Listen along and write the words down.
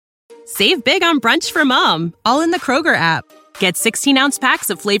Save big on brunch for mom, all in the Kroger app. Get 16-ounce packs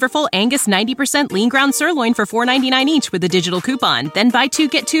of flavorful Angus 90% lean ground sirloin for $4.99 each with a digital coupon. Then buy 2,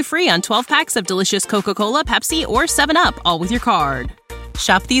 get 2 free on 12 packs of delicious Coca-Cola, Pepsi, or 7-Up, all with your card.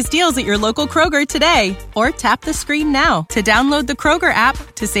 Shop these deals at your local Kroger today, or tap the screen now to download the Kroger app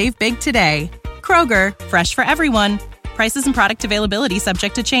to save big today. Kroger, fresh for everyone. Prices and product availability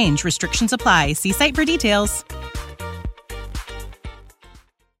subject to change. Restrictions apply. See site for details.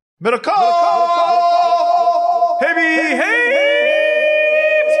 Middle call! Hey!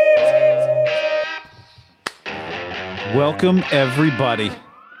 Welcome, everybody.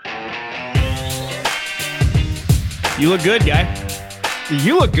 You look good, guy.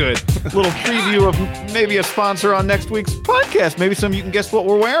 You look good. A little preview of maybe a sponsor on next week's podcast. Maybe some of you can guess what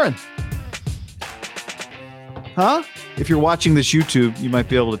we're wearing. Huh? If you're watching this YouTube, you might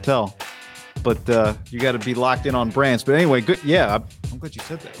be able to tell. But you got to be locked in on brands. But anyway, good. Yeah, I'm glad you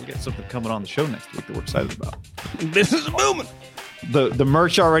said that. We got something coming on the show next week that we're excited about. This is booming. The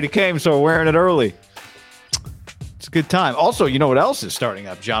merch already came, so we're wearing it early. It's a good time. Also, you know what else is starting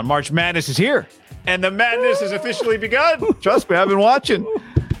up, John? March Madness is here. And the madness has officially begun. Trust me, I've been watching.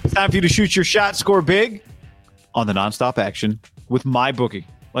 It's time for you to shoot your shot, score big on the nonstop action with MyBookie,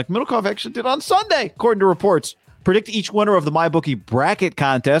 like Middlecoff actually did on Sunday, according to reports. Predict each winner of the MyBookie bracket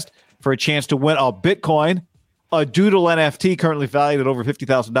contest for a chance to win a Bitcoin, a Doodle NFT currently valued at over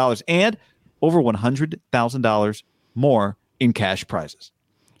 $50,000, and over $100,000 more in cash prizes.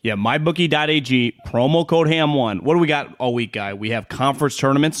 Yeah, mybookie.ag, promo code HAM1. What do we got all week, guy? We have conference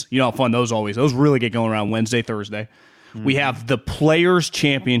tournaments. You know how fun those always. Those really get going around Wednesday, Thursday. Mm-hmm. We have the Players'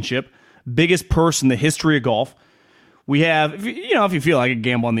 Championship, biggest purse in the history of golf. We have, if you feel like a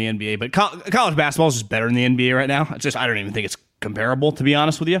gamble on the NBA, but college basketball is just better than the NBA right now. It's just, I don't even think it's comparable, to be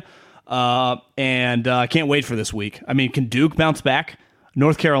honest with you. And I can't wait for this week. I mean, can Duke bounce back?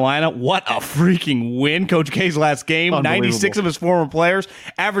 North Carolina, what a freaking win. Coach K's last game, 96 of his former players,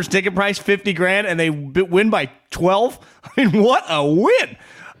 average ticket price $50,000, and they win by 12. I mean, what a win.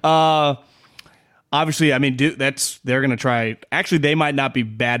 Obviously, I mean, they're going to try. Actually, they might not be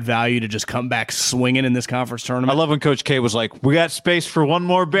bad value to just come back swinging in this conference tournament. I love when Coach K was like, we got space for one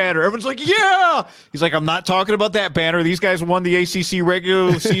more banner. Everyone's like, yeah. He's like, I'm not talking about that banner. These guys won the ACC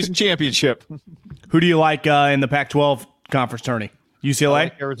regular season championship. Who do you like in the Pac-12 conference tourney? UCLA? I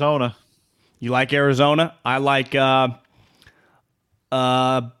like Arizona. You like Arizona? I like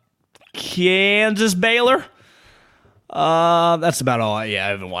Kansas Baylor. That's about all. I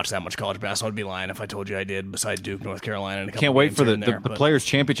haven't watched that much college basketball. I'd be lying if I told you I did, besides Duke, North Carolina. And a couple Can't wait for the Players'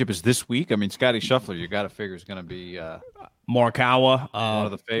 Championship is this week. I mean, Scotty Scheffler, you got to figure is going to be Morikawa. One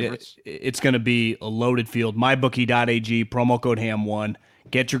of the favorites. It's going to be a loaded field. MyBookie.ag, promo code HAM1.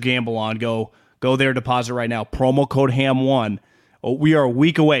 Get your gamble on. Go there, deposit right now. Promo code HAM1. Oh, we are a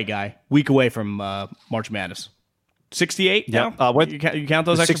week away, guy. Week away from March Madness. 68 now? You count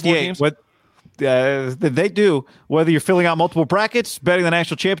those extra 4 teams? What they do, whether you're filling out multiple brackets, betting the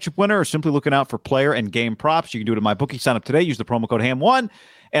national championship winner, or simply looking out for player and game props, you can do it at MyBookie. Sign up today. Use the promo code HAM1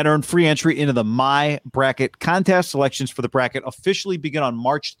 and earn free entry into the My Bracket contest. Selections for the bracket officially begin on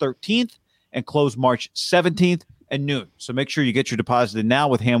March 13th and close March 17th at noon. So make sure you get your deposit in now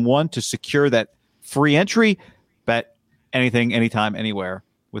with HAM1 to secure that free entry. Bet anything, anytime, anywhere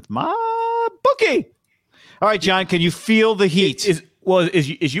with MyBookie. All right, John, can you feel the heat? Is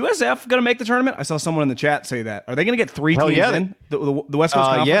USF going to make the tournament? I saw someone in the chat say that. Are they going to get 3 teams in? The West Coast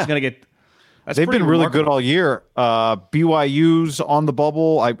Conference is going to get. They've been really good all year. BYU's on the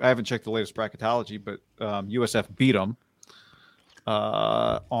bubble. I haven't checked the latest bracketology, but USF beat them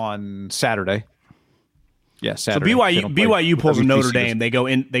on Saturday. Yeah, Saturday. So BYU pulls a Notre Dame. They go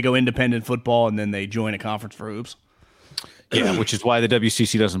independent football, and then they join a conference for hoops. Yeah, which is why the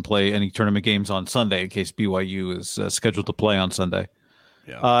WCC doesn't play any tournament games on Sunday in case BYU is scheduled to play on Sunday.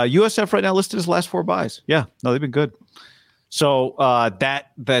 Yeah. USF right now listed as last 4 buys. Yeah, no, they've been good. So that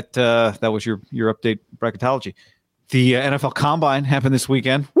was your update bracketology. The NFL Combine happened this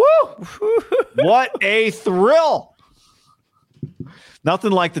weekend. Woo! What a thrill!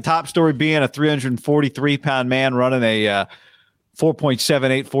 Nothing like the top story being a 343-pound man running a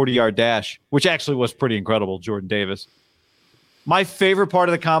 4.78 40-yard dash, which actually was pretty incredible, Jordan Davis. My favorite part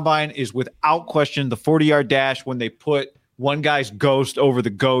of the Combine is without question the 40-yard dash when they put one guy's ghost over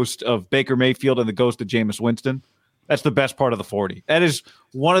the ghost of Baker Mayfield and the ghost of Jameis Winston. That's the best part of the 40. That is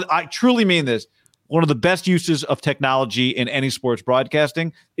I truly mean this, one of the best uses of technology in any sports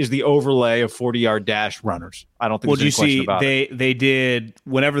broadcasting is the overlay of 40-yard dash runners. I don't think there's any question about it. They did,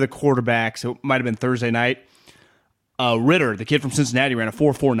 whenever the quarterback, so it might have been Thursday night, Ritter, the kid from Cincinnati, ran a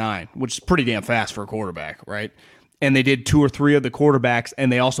 4.49, which is pretty damn fast for a quarterback, right? and they did 2 or 3 of the quarterbacks,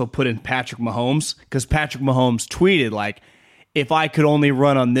 and they also put in Patrick Mahomes, because Patrick Mahomes tweeted, like, if I could only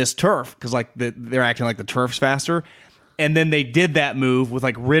run on this turf, because like they're acting like the turf's faster. And then they did that move with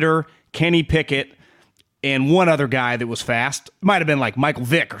like Ritter, Kenny Pickett, and one other guy that was fast. Might have been like Michael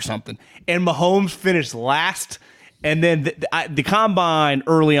Vick or something. And Mahomes finished last. And then the combine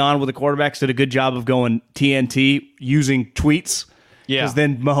early on with the quarterbacks did a good job of going TNT using tweets. Yeah. Because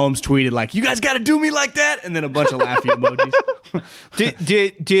then Mahomes tweeted like, "You guys got to do me like that," and then a bunch of laughing emojis.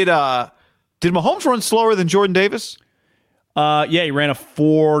 Did Mahomes run slower than Jordan Davis? Yeah, he ran a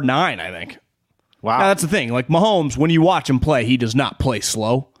 4.9, I think. Wow. Now, that's the thing. Like Mahomes, when you watch him play, he does not play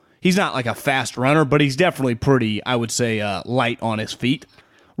slow. He's not like a fast runner, but he's definitely pretty, I would say, light on his feet.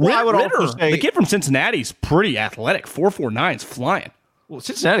 Well, I would also say the kid from Cincinnati's pretty athletic. 4.49's flying. Well,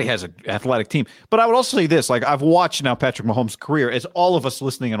 Cincinnati has an athletic team. But I would also say this, like I've watched now Patrick Mahomes' career, as all of us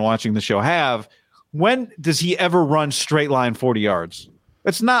listening and watching the show have. When does he ever run straight line 40 yards?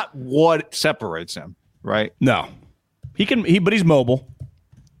 That's not what separates him, right? No. But he's mobile.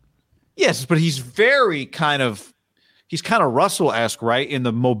 Yes, but he's kind of Russell-esque, right? In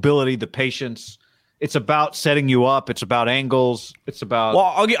the mobility, the patience. It's about setting you up. It's about angles. It's about.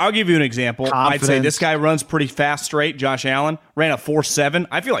 Well, I'll give you an example. Confidence. I'd say this guy runs pretty fast straight. Josh Allen ran a 4.7.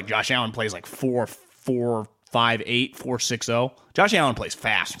 I feel like Josh Allen plays like 4.58, 4.60. Josh Allen plays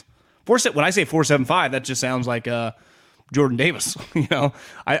fast. When I say 4.75, that just sounds like Jordan Davis. You know,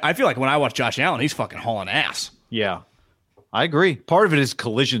 I feel like when I watch Josh Allen, he's fucking hauling ass. Yeah, I agree. Part of it is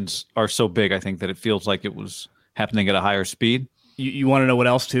collisions are so big, I think, that it feels like it was happening at a higher speed. You want to know what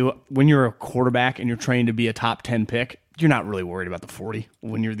else, too? When you're a quarterback and you're trained to be a top 10 pick, you're not really worried about the 40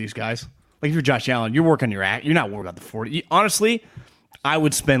 when you're these guys. Like, if you're Josh Allen, you're working your act. You're not worried about the 40. Honestly, I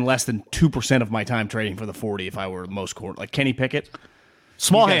would spend less than 2% of my time trading for the 40 if I were most like Kenny Pickett.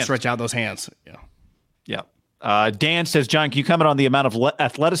 Small hands. Stretch out those hands. Yeah. Dan says, John, can you comment on the amount of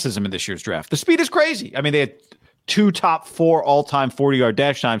athleticism in this year's draft? The speed is crazy. I mean, they had 2 top 4 all-time 40-yard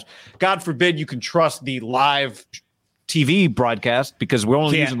dash times. God forbid you can trust the live TV broadcast because we're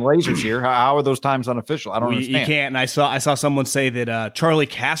only using lasers here. How are those times unofficial? I don't understand. You can't. And I saw someone say that Charlie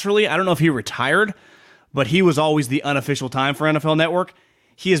Casserly, I don't know if he retired, but he was always the unofficial time for NFL Network.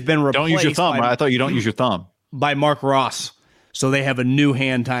 He has been replaced. Don't use your thumb. I thought you don't use your thumb. By Mark Ross. So they have a new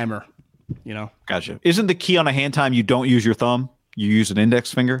hand timer. You know. Gotcha. Isn't the key on a hand time you don't use your thumb? You use an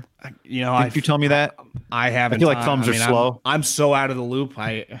index finger? You know, Did you tell me that? I haven't. I feel like thumbs are slow. I'm so out of the loop.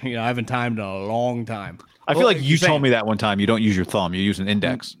 I haven't timed in a long time. I feel like you told me that one time. You don't use your thumb. You use an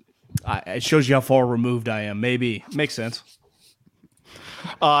index. It shows you how far removed I am. Maybe. Makes sense.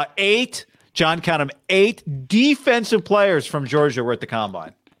 8, John, count them, 8 defensive players from Georgia were at the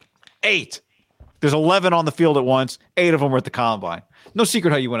Combine. 8. There's 11 on the field at once. 8 of them were at the Combine. No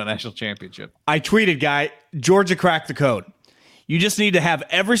secret how you win a national championship. I tweeted, guy, Georgia cracked the code. You just need to have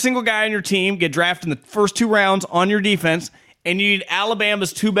every single guy on your team get drafted in the first 2 rounds on your defense, and you need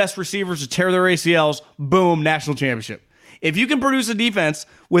Alabama's 2 best receivers to tear their ACLs. Boom, national championship. If you can produce a defense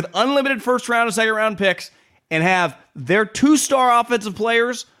with unlimited first round and second round picks and have their 2-star offensive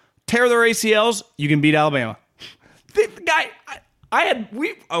players tear their ACLs, you can beat Alabama. The guy,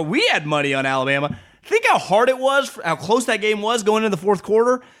 we had money on Alabama. Think how hard it was, how close that game was going into the fourth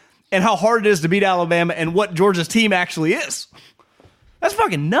quarter, and how hard it is to beat Alabama and what Georgia's team actually is. That's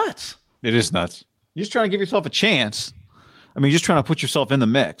fucking nuts. It is nuts. You're just trying to give yourself a chance. I mean, you're just trying to put yourself in the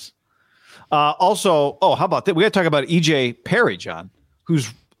mix. Also, how about that? We got to talk about E.J. Perry, John,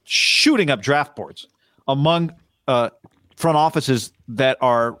 who's shooting up draft boards among front offices that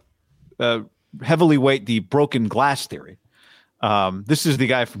are heavily weight the broken glass theory. This is the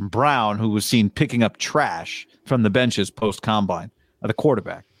guy from Brown who was seen picking up trash from the benches post-combine, the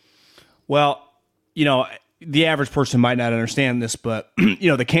quarterback. Well, you know, the average person might not understand this, but, you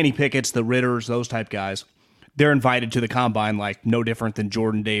know, the Kenny Pickett's, the Ritters, those type guys, they're invited to the Combine like no different than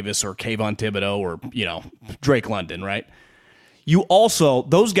Jordan Davis or Kayvon Thibodeau or, you know, Drake London, right? You also,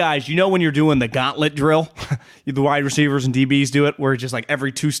 those guys, you know when you're doing the gauntlet drill, the wide receivers and DBs do it, where just like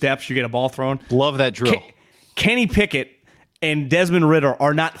every 2 steps you get a ball thrown. Love that drill. Kenny Pickett and Desmond Ritter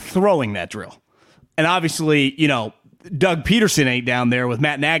are not throwing that drill. And obviously, you know, Doug Peterson ain't down there with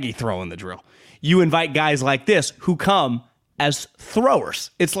Matt Nagy throwing the drill. You invite guys like this who come as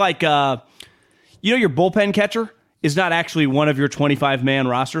throwers. It's like, you know, your bullpen catcher is not actually one of your 25-man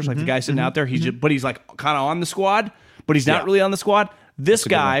rosters, like the guy sitting out there. But he's like kind of on the squad, but he's not really on the squad. This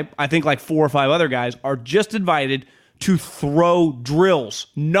guy, I think like 4 or 5 other guys, are just invited to throw drills,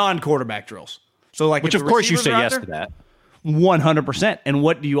 non-quarterback drills. So like, which of course you say yes to that. 100%. And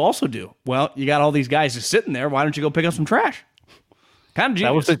what do you also do? Well, you got all these guys just sitting there. Why don't you go pick up some trash? Kind of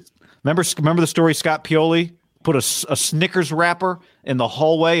genius. That was Remember the story Scott Pioli put a Snickers wrapper in the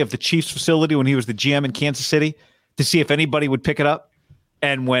hallway of the Chiefs facility when he was the GM in Kansas City to see if anybody would pick it up.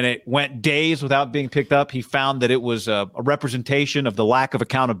 And when it went days without being picked up, he found that it was a representation of the lack of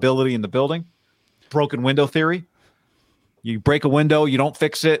accountability in the building. Broken window theory. You break a window, you don't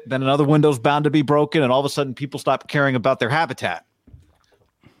fix it, then another window's bound to be broken, and all of a sudden people stop caring about their habitat.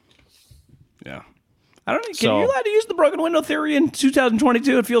 Yeah. I don't know. Can you allowed to use the broken window theory in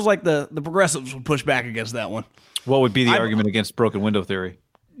 2022? It feels like the progressives would push back against that one. What would be the argument against broken window theory?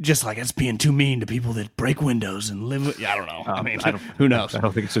 Just like it's being too mean to people that break windows and live. Yeah, I don't know. I mean, who knows? I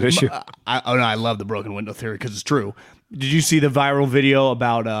don't think it's an issue. I love the broken window theory because it's true. Did you see the viral video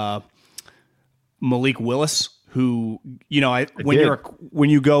about Malik Willis? Who when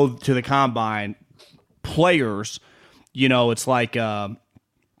you go to the combine, players, it's like when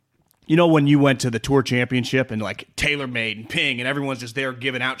you went to the tour championship and like TaylorMade and Ping and everyone's just there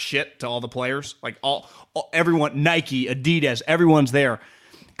giving out shit to all the players, like everyone, Nike, Adidas, everyone's there.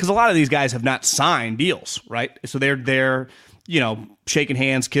 Because a lot of these guys have not signed deals, right? So they're there, shaking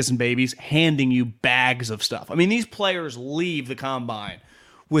hands, kissing babies, handing you bags of stuff. I mean, these players leave the combine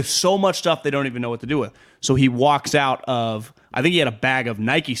with so much stuff they don't even know what to do with. So he walks out of, I think he had a bag of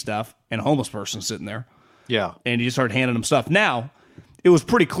Nike stuff and a homeless person sitting there. Yeah. And he just started handing him stuff. Now, it was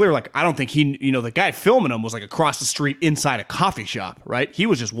pretty clear, like, I don't think the guy filming him was like across the street inside a coffee shop, right? He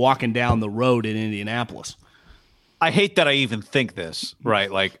was just walking down the road in Indianapolis. I hate that I even think this, right?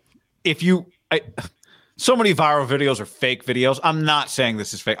 Like, so many viral videos are fake videos. I'm not saying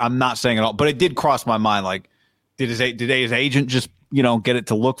this is fake. I'm not saying it all, but it did cross my mind. Like, did his agent just, get it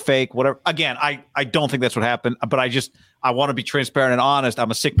to look fake? Whatever. Again, I don't think that's what happened, but I want to be transparent and honest.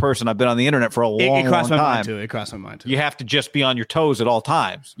 I'm a sick person. I've been on the internet for a long time. It crossed my mind too. You have to just be on your toes at all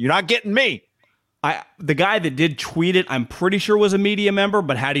times. You're not getting me. The guy that did tweet it, I'm pretty sure was a media member,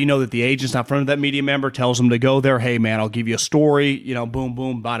 but how do you know that the agent's not friend of that media member, tells him to go there? Hey, man, I'll give you a story, boom,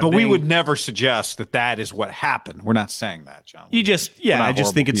 boom, bada, but bing. We would never suggest that is what happened. We're not saying that, John. I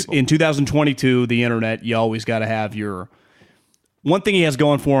just think it's in 2022, the internet, you always got to have one thing he has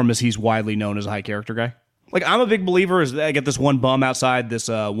going for him is he's widely known as a high character guy. Like, I'm a big believer I get this one bum outside this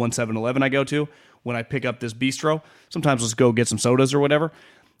 7-Eleven I go to when I pick up this bistro. Sometimes let's go get some sodas or whatever.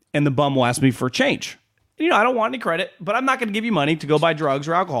 And the bum will ask me for change. I don't want any credit, but I'm not going to give you money to go buy drugs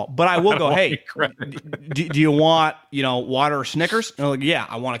or alcohol. But I will go, hey, do you want, water or Snickers? And I'm like, yeah,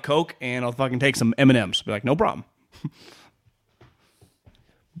 I want a Coke, and I'll fucking take some M&Ms. Be like, no problem.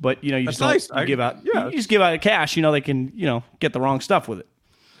 But, you just give out cash, they can, get the wrong stuff with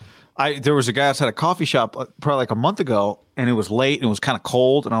it. There was a guy outside a coffee shop probably like a month ago, and it was late and it was kind of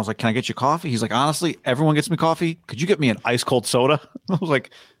cold, and I was like, can I get you coffee? He's like, honestly, everyone gets me coffee. Could you get me an ice cold soda? I was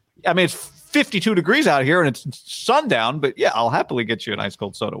like, I mean, it's 52 degrees out here and it's sundown, but yeah, I'll happily get you an ice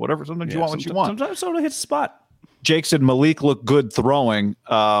cold soda, whatever. Sometimes you want what you want. Sometimes soda hits the spot. Jake said Malik looked good throwing.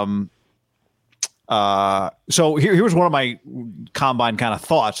 So here's one of my combine kind of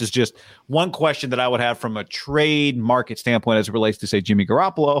thoughts, is just one question that I would have from a trade market standpoint as it relates to, say, Jimmy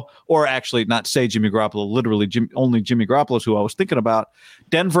Garoppolo, or actually not say Jimmy Garoppolo, literally only Jimmy Garoppolo is who I was thinking about.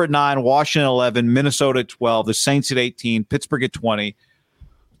 Denver at 9, Washington 11, Minnesota at 12, the Saints at 18, Pittsburgh at 20.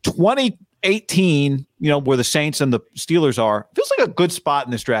 2018, where the Saints and the Steelers are, feels like a good spot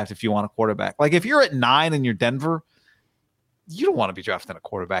in this draft if you want a quarterback. Like, if you're at 9 and you're Denver, you don't want to be drafting a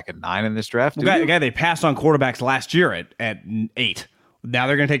quarterback at 9 in this draft. The guy they passed on quarterbacks last year at 8. Now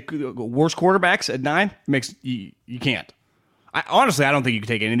they're going to take worse quarterbacks at 9. You can't. Honestly, I don't think you can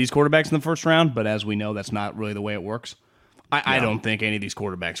take any of these quarterbacks in the first round, but as we know, that's not really the way it works. I don't think any of these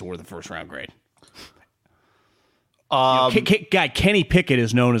quarterbacks are worth the first round grade. Kenny Pickett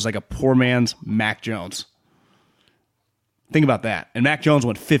is known as like a poor man's Mac Jones. Think about that. And Mac Jones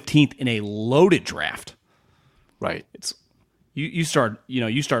went 15th in a loaded draft. Right. It's you start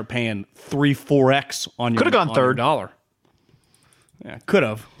paying 3-4x on your could have gone third dollar. Yeah, could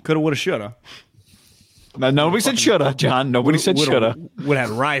have, would have, should have. No, nobody said shoulda, John. Nobody said shoulda. Would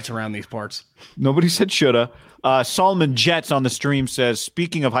have had riots around these parts. Nobody said shoulda. Solomon Jets on the stream says,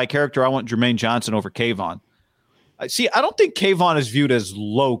 speaking of high character, I want Jermaine Johnson over Kayvon. See, I don't think Kayvon is viewed as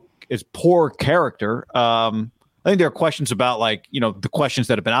poor character. I think there are questions about, like, the questions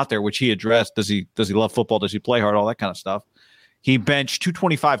that have been out there, which he addressed. Does he love football? Does he play hard? All that kind of stuff. He benched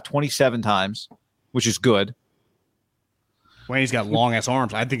 225 27 times, which is good. When he's got long ass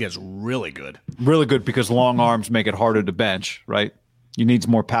arms, I think it's really good. Really good, because long arms make it harder to bench, right? You need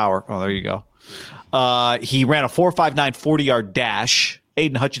more power. Oh, there you go. He ran a 4.59 40-yard dash.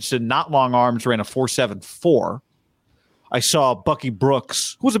 Aiden Hutchinson, not long arms, ran a 4.74. I saw Bucky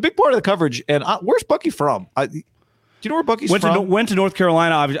Brooks, who was a big part of the coverage. And where's Bucky from? Do you know where Bucky's went from? Went to North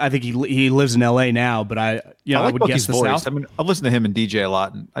Carolina. I think he lives in L.A. now, but I like would Bucky's guess the voice. South. I mean, I've listened to him and DJ a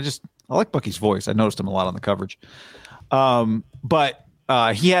lot, and I like Bucky's voice. I noticed him a lot on the coverage. But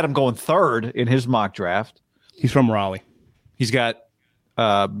he had him going third in his mock draft. He's from Raleigh. He's got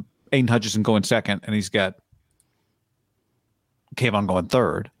Aiden Hutchinson going second, and he's got Kayvon going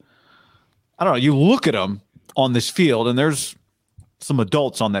third. I don't know. You look at him on this field, and there's some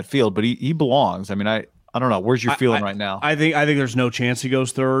adults on that field, but he belongs. I mean, I don't know. Where's your feeling right now? I think there's no chance he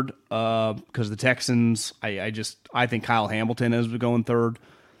goes third because the Texans. I think Kyle Hamilton is going third.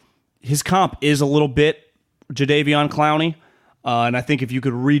 His comp is a little bit Jadeveon Clowney, and I think if you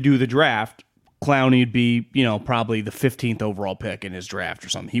could redo the draft, Clowney would be probably the 15th overall pick in his draft or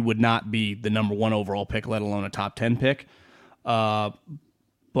something. He would not be the number 1 overall pick, let alone a top 10 pick. But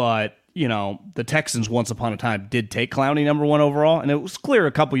the Texans once upon a time did take Clowney number 1 overall, and it was clear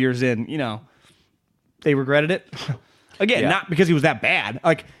a couple years in, they regretted it. Again, not because he was that bad.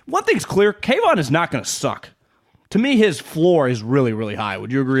 Like, one thing's clear, Kayvon is not going to suck. To me, his floor is really, really high.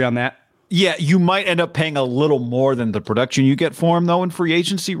 Would you agree on that? Yeah, you might end up paying a little more than the production you get for him, though, in free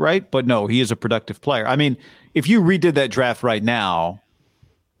agency, right? But no, he is a productive player. I mean, if you redid that draft right now,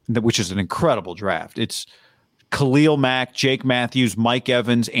 which is an incredible draft, it's Khalil Mack, Jake Matthews, Mike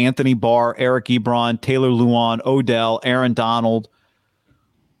Evans, Anthony Barr, Eric Ebron, Taylor Lewan, Odell, Aaron Donald.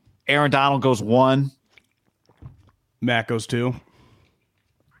 Aaron Donald goes 1. Matt goes 2.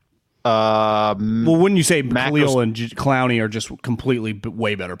 Well, wouldn't you say Khalil and Clowney are just completely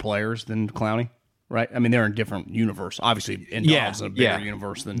way better players than Clowney, right? I mean, they're in different universe. Obviously, Donald's in a bigger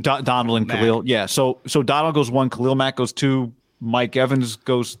universe than Donald and Mack. Khalil. Yeah, so Donald goes 1, Khalil Mack goes 2, Mike Evans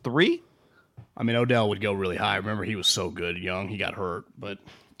goes 3. I mean, Odell would go really high. Remember, he was so good young. He got hurt, but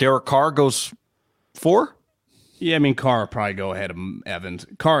Derek Carr goes 4. Yeah, I mean, Carr would probably go ahead of Evans.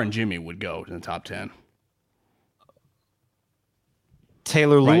 Carr and Jimmy would go in the top 10.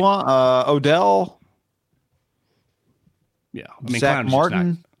 Taylor Lewan, Odell. Yeah, I mean, Zach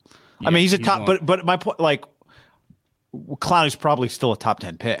Martin. I mean, he's a top, but my point, like, Clowney's probably still a top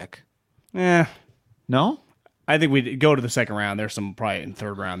 10 pick. Yeah, no, I think we'd go to the second round. There's some probably in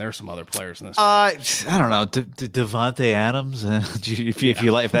third round. There's some other players in this. I don't know, Devontae Adams. If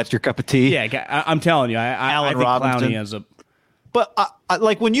you like, if that's your cup of tea. Yeah, I'm telling you, I think Clowney has a. But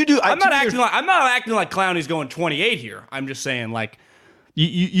like when you do, I'm not acting like Clowney's going 28 here. I'm just saying like.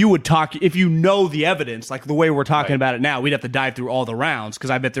 You would talk if you know the evidence, like the way we're talking about it now. We'd have to dive through all the rounds because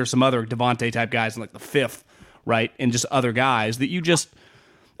I bet there's some other Devontae type guys in like the 5th, right, and just other guys that you just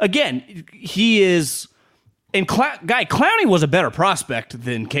again he is. And Clowney was a better prospect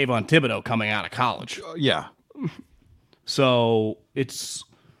than Kayvon Thibodeau coming out of college. Yeah, so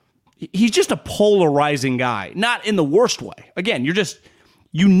he's just a polarizing guy, not in the worst way. Again, you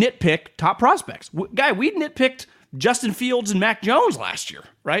nitpick top prospects. Guy, we nitpicked Justin Fields and Mac Jones last year,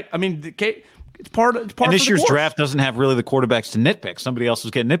 right? I mean, it's part of and this year's course. draft doesn't have really the quarterbacks to nitpick. Somebody else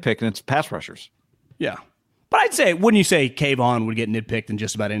is getting nitpicked, and it's pass rushers. Yeah. But I'd say, wouldn't you say Kayvon would get nitpicked in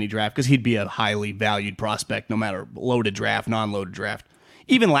just about any draft because he'd be a highly valued prospect no matter loaded draft, non-loaded draft.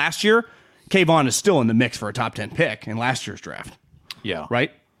 Even last year, Kayvon is still in the mix for a top 10 pick in last year's draft. Yeah.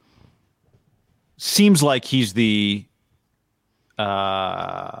 Right? Seems like he's the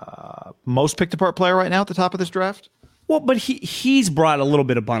most picked apart player right now at the top of this draft. Well, but he's brought a little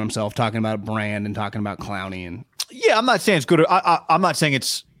bit upon himself talking about Brand and talking about Clowney and I'm not saying it's good. I'm not saying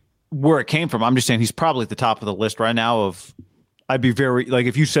it's where it came from. I'm just saying he's probably at the top of the list right now. I'd be very like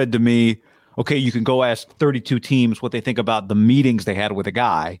if you said to me, okay, you can go ask 32 teams what they think about the meetings they had with a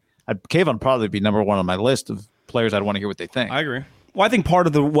guy. Kayvon would probably be number 1 on my list of players I'd want to hear what they think. I agree. Well, I think part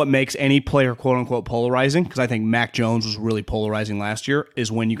of what makes any player quote unquote polarizing, because I think Mac Jones was really polarizing last year,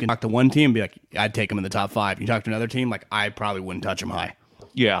 is when you can talk to one team and be like, I'd take him in the top 5. You talk to another team, like I probably wouldn't touch him high.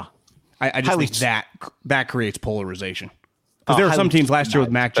 Yeah. I just think that creates polarization. Because there were some teams last year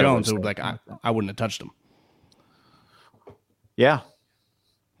with Mac Jones that would be like, I wouldn't have touched him. Yeah.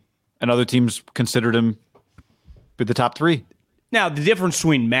 And other teams considered him be the top 3. Now, the difference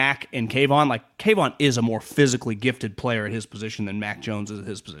between Mac and Kayvon, like Kayvon is a more physically gifted player at his position than Mac Jones is at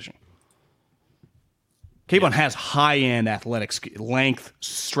his position. Kayvon has high-end athletic length,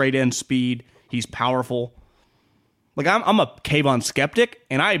 straight-end speed. He's powerful. Like, I'm a Kayvon skeptic,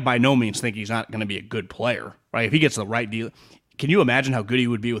 and I by no means think he's not going to be a good player, right? If he gets the right deal. Can you imagine how good he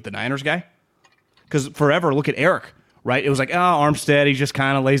would be with the Niners guy? Because forever, look at Eric, right? It was like, Armstead, he's just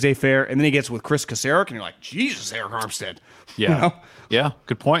kind of laissez-faire. And then he gets with Chris Kasarik, and you're like, Jesus, Eric Armstead. Yeah. You know? Yeah.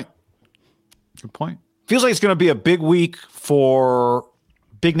 Good point. Feels like it's going to be a big week for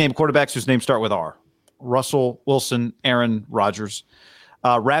big name quarterbacks whose names start with R. Russell Wilson, Aaron Rodgers.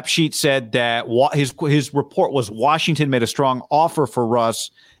 Rap Sheet said that his report was Washington made a strong offer for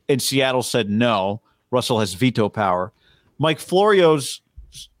Russ, and Seattle said no. Russell has veto power. Mike Florio's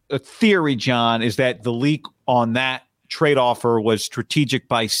theory, John, is that the leak on that trade offer was strategic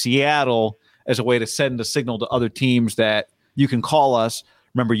by Seattle as a way to send a signal to other teams that you can call us.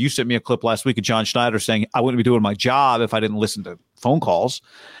 Remember, you sent me a clip last week of John Schneider saying I wouldn't be doing my job if I didn't listen to phone calls.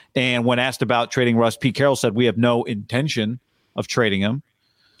 And when asked about trading Russ, Pete Carroll said we have no intention of trading him.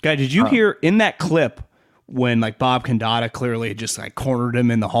 Guy, did you hear in that clip when like Bob Condata clearly just like cornered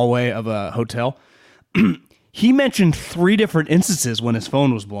him in the hallway of a hotel? He mentioned 3 different instances when his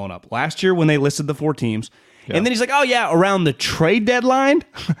phone was blown up. Last year when they listed the 4 teams. Yeah. And then he's like, oh, yeah, around the trade deadline.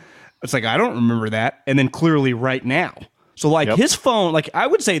 It's like, I don't remember that. And then clearly right now. So, like, his phone, like, I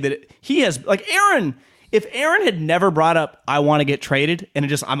would say that he has, like, Aaron, if Aaron had never brought up, I want to get traded, and it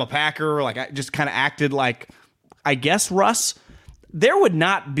just, I'm a Packer, like, I just kind of acted like, I guess, Russ, there would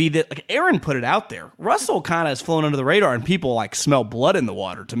not be that, like, Aaron put it out there. Russell kind of has flown under the radar, and people, like, smell blood in the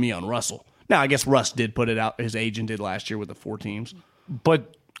water to me on Russell. Now, I guess Russ did put it out, his agent did last year with the 4 teams.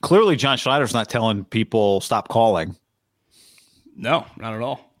 But clearly, John Schneider's not telling people stop calling. No, not at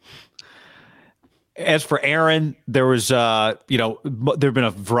all. As for Aaron, there was, there have been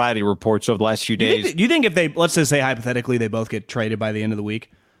a variety of reports over the last few days. Do you think if they, let's just say hypothetically, they both get traded by the end of the week,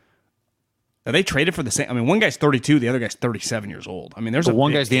 are they traded for the same? I mean, one guy's 32, the other guy's 37 years old. I mean, there's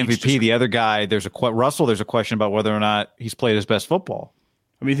one guy's the MVP, the other guy, Russell, there's a question about whether or not he's played his best football.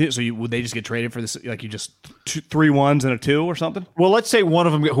 I mean, so would they just get traded for this? Like you just 3 1s and a 2 or something? Well, let's say one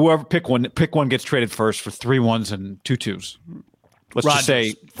of them, whoever pick one gets traded first for 3 1s and 2 2s. Let's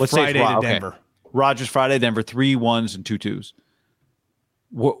say Friday to Denver. Okay. Rodgers Friday, Denver, 3 1s and 2 2s.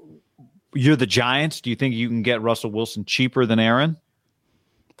 What, you're the Giants. Do you think you can get Russell Wilson cheaper than Aaron?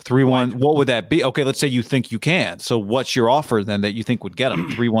 3 1. What would that be? Okay, let's say you think you can. So what's your offer then that you think would get him?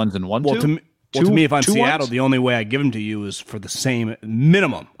 3 1s and 1 2? To me, if I'm Seattle, the only way I give them to you is for the same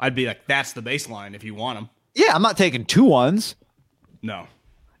minimum. I'd be like, that's the baseline if you want them. Yeah, I'm not taking 2 1s. No.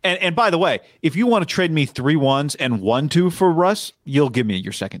 And by the way, if you want to trade me 3 1s and 1 2 for Russ, you'll give me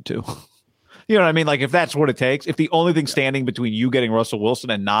your second 2. You know what I mean? Like if that's what it takes, if the only thing standing between you getting Russell Wilson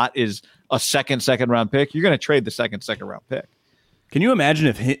and not is a second round pick, you're going to trade the second round pick. Can you imagine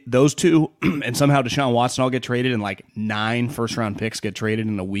if those two and somehow Deshaun Watson all get traded and like 9 first round picks get traded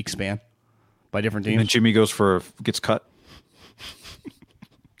in a week span by different teams? And then Jimmy gets cut.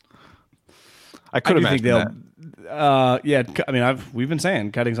 I could imagine that. I mean, we've been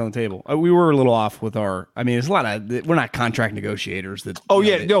saying cutting's on the table. We were a little off with our. I mean, it's a lot of. We're not contract negotiators.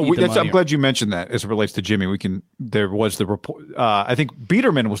 I'm glad you mentioned that as it relates to Jimmy. There was the report. I think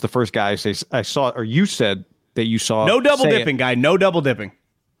Biederman was the first guy I saw, or you said that you saw. No double dipping, guy. No double dipping.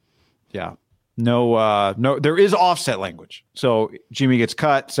 Yeah. No. There is offset language. So Jimmy gets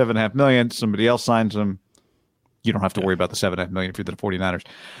cut, $7.5 million. Somebody else signs him. You don't have to worry about the $7.5 million if you're the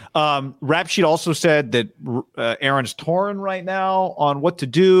 49ers. Rap Sheet also said that Aaron's torn right now on what to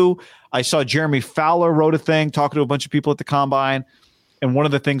do. I saw Jeremy Fowler wrote a thing talking to a bunch of people at the Combine. And one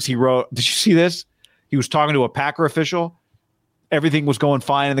of the things he wrote, did you see this? He was talking to a Packer official. Everything was going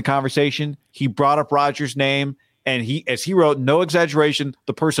fine in the conversation. He brought up Rodgers' name. And as he wrote, no exaggeration,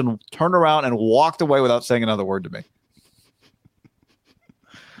 the person turned around and walked away without saying another word to me.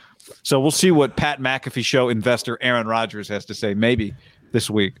 So we'll see what Pat McAfee show investor Aaron Rodgers has to say maybe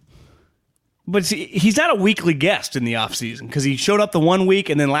this week. But see, he's not a weekly guest in the offseason because he showed up the 1 week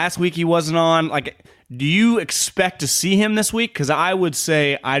and then last week he wasn't on. Like, do you expect to see him this week? Because I would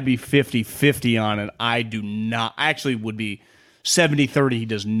say I'd be 50-50 on it. I do not. I actually would be 70-30. He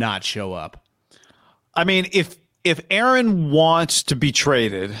does not show up. I mean, if Aaron wants to be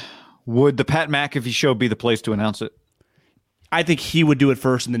traded, would the Pat McAfee show be the place to announce it? I think he would do it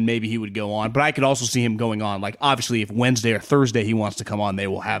first, and then maybe he would go on. But I could also see him going on. Like, obviously, if Wednesday or Thursday he wants to come on, they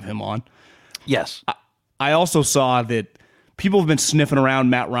will have him on. Yes. I also saw that people have been sniffing around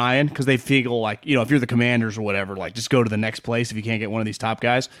Matt Ryan because they feel like, if you're the Commanders or whatever, like, just go to the next place if you can't get one of these top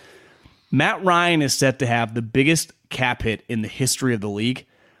guys. Matt Ryan is set to have the biggest cap hit in the history of the league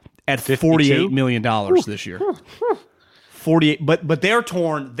at $48 million this year. 48, but they're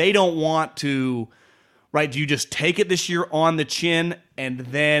torn. They don't want to... Right? Do you just take it this year on the chin and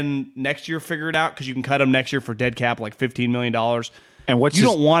then next year figure it out because you can cut them next year for dead cap like $15 million? And you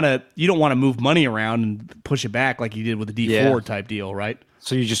don't want to move money around and push it back like you did with the D Ford type deal, right?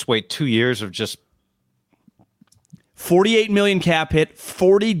 So you just wait 2 years of just $48 million cap hit,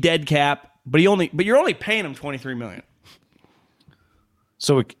 40 dead cap, but you're only paying him $23 million.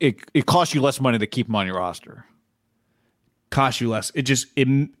 So it costs you less money to keep him on your roster. Costs you less.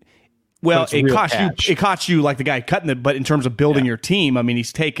 Well, it costs you like the guy cutting it, but in terms of building your team, I mean,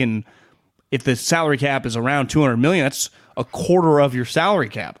 he's taken, if the salary cap is around $200 million, that's a quarter of your salary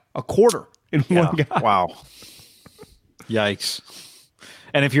cap. A quarter in one guy. Wow. Yikes.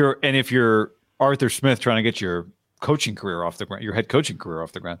 And if you're Arthur Smith trying to get your coaching career off the ground, your head coaching career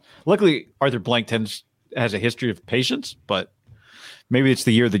off the ground. Luckily, Arthur Blank has a history of patience, but maybe it's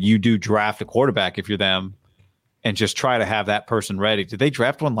the year that you do draft a quarterback if you're them and just try to have that person ready. Did they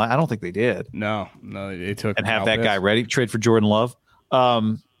draft one? I don't think they did. No, they took and have that guy ready. Trade for Jordan Love.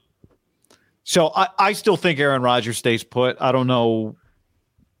 So I still think Aaron Rodgers stays put. I don't know.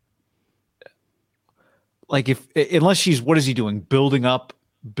 Like unless what is he doing? Building up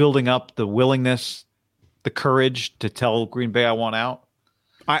the willingness, the courage to tell Green Bay I want out.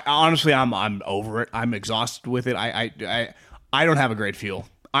 I honestly, I'm over it. I'm exhausted with it. I don't have a great feel.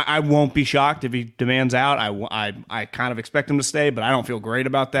 I won't be shocked if he demands out. I kind of expect him to stay, but I don't feel great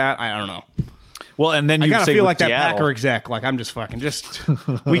about that. I don't know. Well, and then you kind of feel like Seattle, that Packer exec. Like I'm just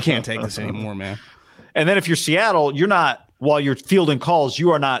we can't take this anymore, man. And then if you're Seattle, you're not. While you're fielding calls, you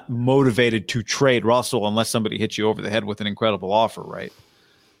are not motivated to trade Russell unless somebody hits you over the head with an incredible offer, right?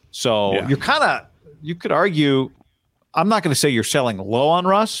 So you're you could argue, I'm not going to say you're selling low on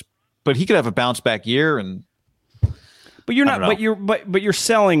Russ, but he could have a bounce back year. But you're not. But you're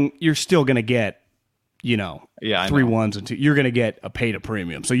selling. You're still going to get, 3 1s and 2. You're going to get a paid a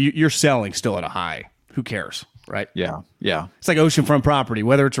premium. So you're selling still at a high. Who cares? Right? Yeah. It's like oceanfront property,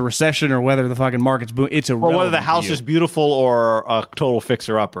 whether it's a recession or whether the fucking market's boom. It's whether the house is beautiful or a total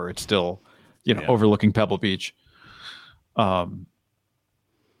fixer upper. It's still, overlooking Pebble Beach.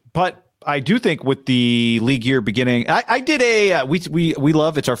 But I do think with the league year beginning, I did we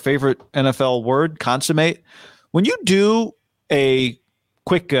love, it's our favorite NFL word, consummate. When you do a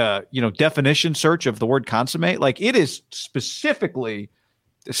quick definition search of the word consummate, like it is specifically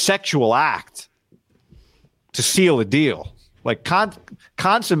the sexual act to seal a deal. Like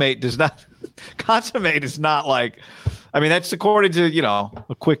consummate is not like, I mean, that's according to,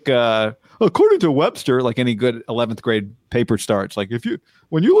 a quick, according to Webster, like any good 11th grade paper starts. Like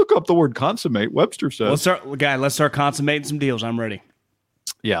when you look up the word consummate, Webster says, let's start consummating some deals. I'm ready.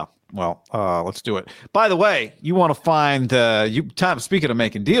 Yeah. Well, let's do it. By the way, you want to find, speaking of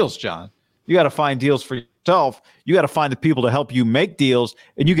making deals, John, you got to find deals for yourself. You got to find the people to help you make deals,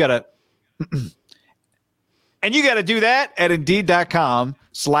 and you got to, and you got to do that at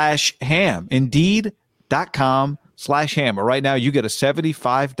Indeed.com/ham. Indeed.com/ham. Right now, you get a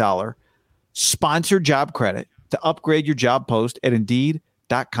 $75 sponsored job credit to upgrade your job post at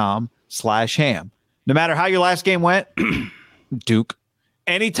Indeed.com/ham. No matter how your last game went, Duke,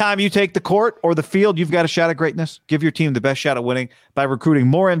 anytime you take the court or the field, you've got a shot at greatness. Give your team the best shot at winning by recruiting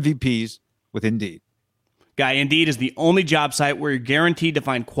more MVPs with Indeed. Guy, Indeed is the only job site where you're guaranteed to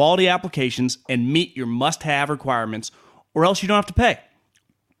find quality applications and meet your must-have requirements, or else you don't have to pay.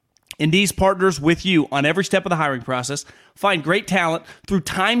 Indeed partners with you on every step of the hiring process. Find great talent through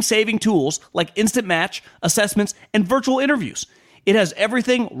time-saving tools like Instant Match, assessments, and virtual interviews. It has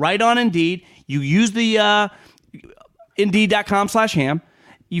everything right on Indeed. You use the Indeed.com/ham.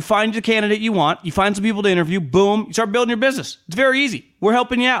 You find the candidate you want. You find some people to interview. Boom. You start building your business. It's very easy. We're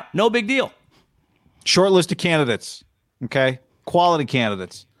helping you out. No big deal. Short list of candidates, okay? Quality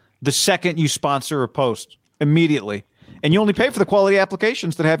candidates. The second you sponsor a post, immediately. And you only pay for the quality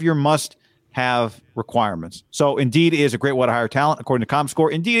applications that have your must-have requirements. So Indeed is a great way to hire talent. According to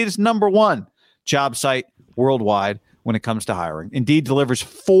ComScore, Indeed is #1 job site worldwide when it comes to hiring. Indeed delivers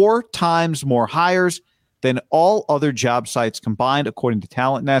 4 times more hires than all other job sites combined, according to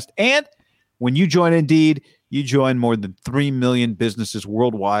Talent Nest. And when you join Indeed, you join more than 3 million businesses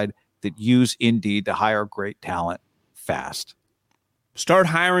worldwide that use Indeed to hire great talent fast. Start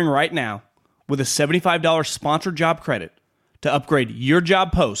hiring right now with a $75 sponsored job credit to upgrade your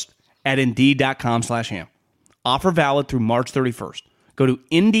job post at Indeed.com/ham. Offer valid through March 31st. Go to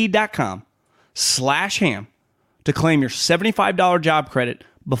Indeed.com/ham to claim your $75 job credit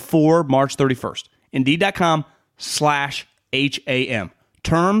before March 31st. Indeed.com/HAM.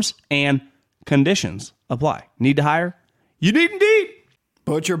 Terms and conditions apply. Need to hire? You need Indeed.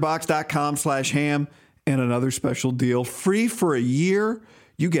 ButcherBox.com/ham and another special deal. Free for a year.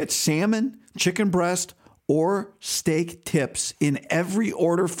 You get salmon, chicken breast, or steak tips in every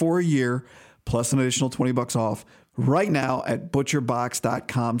order for a year, plus an additional $20 off right now at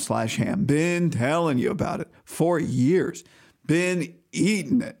ButcherBox.com/ham. Been telling you about it for years. Been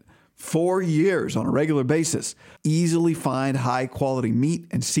eating it for years on a regular basis. Easily find high-quality meat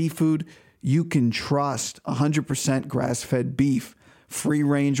and seafood you can trust. 100% grass-fed beef,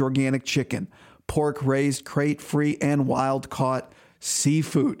 free-range organic chicken, pork raised crate-free and wild-caught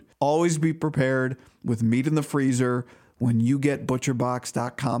seafood. Always be prepared with meat in the freezer when you get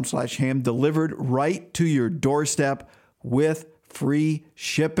butcherbox.com/ham delivered right to your doorstep with free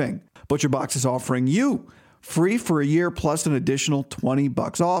shipping. ButcherBox is offering you free for a year plus an additional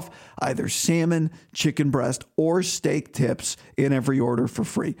 $20 off either salmon, chicken breast, or steak tips in every order for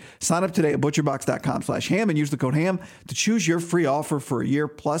free. Sign up today at butcherbox.com/ham and use the code HAM to choose your free offer for a year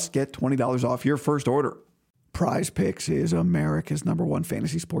plus get $20 off your first order. Prize Picks is America's #1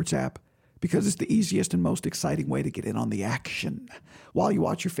 fantasy sports app because it's the easiest and most exciting way to get in on the action. While you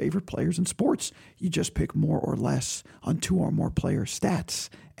watch your favorite players in sports, you just pick more or less on 2 or more player stats,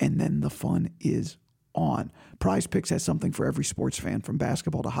 and then the fun is on. Prize Picks has something for every sports fan, from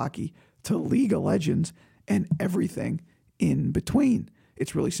basketball to hockey to League of Legends and everything in between.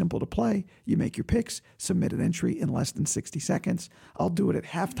 It's really simple to play. You make your picks, submit an entry in less than 60 seconds. I'll do it at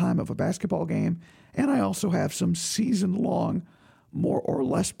halftime of a basketball game, and I also have some season-long more or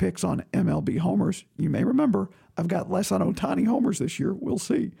less picks on MLB homers. You may remember I've got less on Ohtani homers this year. We'll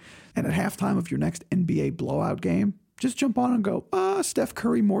see. And at halftime of your next NBA blowout game, just jump on and go, Steph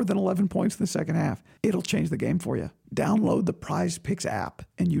Curry more than 11 points in the second half. It'll change the game for you. Download the Prize Picks app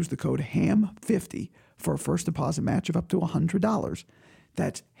and use the code HAM50 for a first deposit match of up to $100.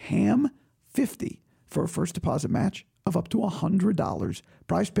 That's HAM50 for a first deposit match of up to $100.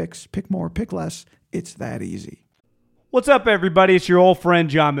 Prize Picks, pick more, pick less. It's that easy. What's up, everybody? It's your old friend,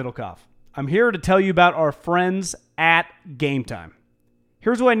 John Middlecoff. I'm here to tell you about our friends at Game Time.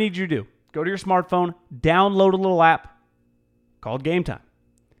 Here's what I need you to do. Go to your smartphone, download a little app called Game Time.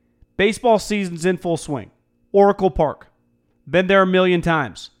 Baseball season's in full swing. Oracle Park. Been there a million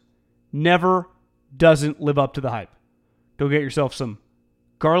times. Never doesn't live up to the hype. Go get yourself some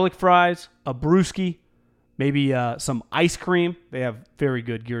garlic fries, a brewski, maybe some ice cream. They have very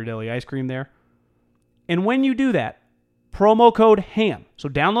good Ghirardelli ice cream there. And when you do that, promo code HAM. So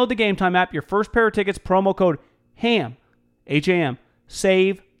download the Game Time app. Your first pair of tickets, promo code HAM, H-A-M,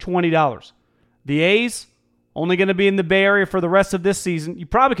 save $20. The A's, only going to be in the Bay Area for the rest of this season. You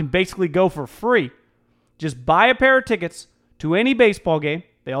probably can basically go for free. Just buy a pair of tickets to any baseball game.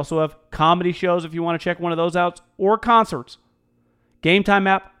 They also have comedy shows if you want to check one of those out, or concerts. Game Time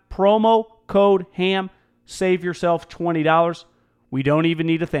app, promo code HAM, save yourself $20. We don't even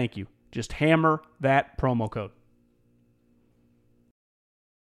need a thank you. Just hammer that promo code.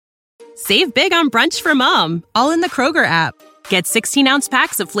 Save big on brunch for mom, all in the Kroger app. Get 16-ounce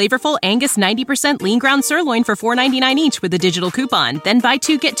packs of flavorful Angus 90% lean ground sirloin for $4.99 each with a digital coupon. Then buy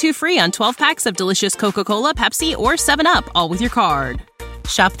 2, get 2 free on 12 packs of delicious Coca-Cola, Pepsi, or 7-Up, all with your card.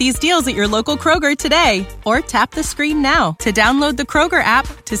 Shop these deals at your local Kroger today, or tap the screen now to download the Kroger app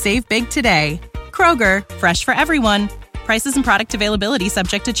to save big today. Kroger, fresh for everyone. Prices and product availability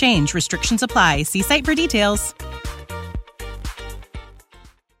subject to change. Restrictions apply. See site for details.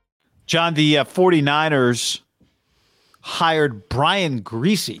 John, the 49ers hired Brian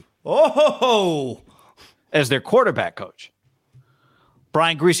Griese as their quarterback coach.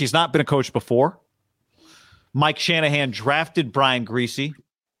 Brian Griese's not been a coach before. Mike Shanahan drafted Brian Griese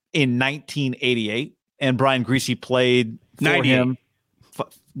in 1988, and Brian Griese played for him.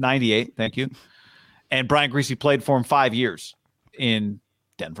 98, thank you. And Brian Griese played for him 5 years in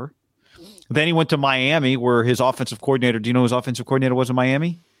Denver. Then he went to Miami, where his offensive coordinator, do you know who his offensive coordinator was in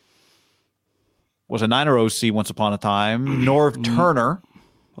Miami? Was a Niner OC once upon a time, Norv Turner.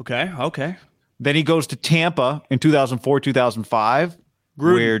 Okay. Then he goes to Tampa in 2004, 2005,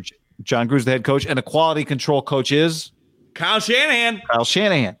 where John Gruden's the head coach, and the quality control coach is Kyle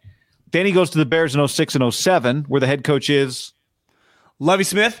Shanahan. Then he goes to the Bears in 06 and 07, where the head coach is Lovie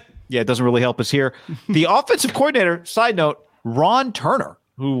Smith. Yeah, it doesn't really help us here. The offensive coordinator, side note, Ron Turner,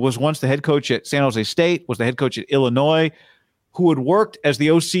 who was once the head coach at San Jose State, was the head coach at Illinois, who had worked as the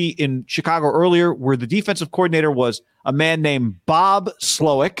OC in Chicago earlier, where the defensive coordinator was a man named Bob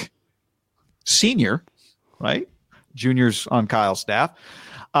Slowick, Sr., right? Junior's on Kyle's staff.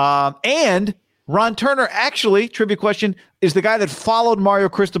 And Ron Turner, actually, trivia question, is the guy that followed Mario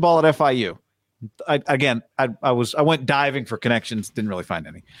Cristobal at FIU. I went diving for connections, didn't really find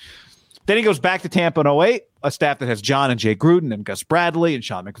any. Then he goes back to Tampa in 08, a staff that has John and Jay Gruden and Gus Bradley and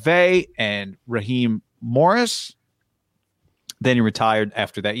Sean McVay and Raheem Morris. Then he retired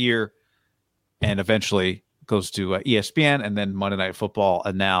after that year and eventually goes to ESPN and then Monday Night Football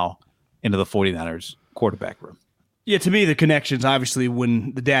and now into the 49ers quarterback room. Yeah, to me, the connections, obviously,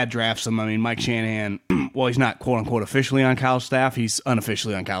 when the dad drafts him, I mean, Mike Shanahan, well, he's not quote-unquote officially on Kyle's staff. He's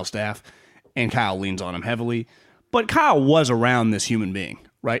unofficially on Kyle's staff, and Kyle leans on him heavily. But Kyle was around this human being,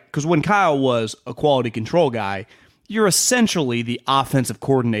 right? Because when Kyle was a quality control guy, you're essentially the offensive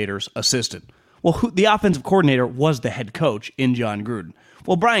coordinator's assistant. Well, the offensive coordinator was the head coach in John Gruden.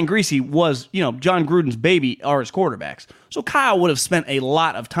 Well, Brian Griese was, John Gruden's baby are his quarterbacks. So Kyle would have spent a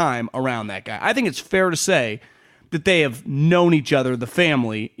lot of time around that guy. I think it's fair to say that they have known each other, the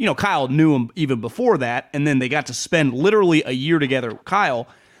family. Kyle knew him even before that, and then they got to spend literally a year together with Kyle.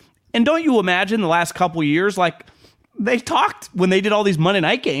 And don't you imagine the last couple of years, like, they talked when they did all these Monday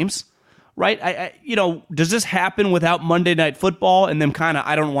night games, right? Does this happen without Monday Night Football and them kind of,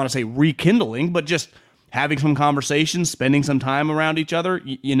 I don't want to say rekindling, but just having some conversations, spending some time around each other?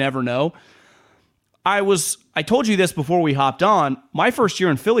 You never know. I told you this before we hopped on. My first year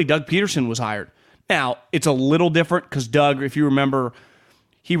in Philly, Doug Peterson was hired. Now, it's a little different because Doug, if you remember,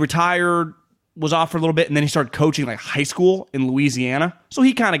 he retired, was off for a little bit, and then he started coaching like high school in Louisiana. So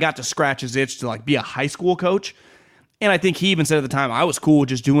he kind of got to scratch his itch to like be a high school coach. And I think he even said at the time, I was cool with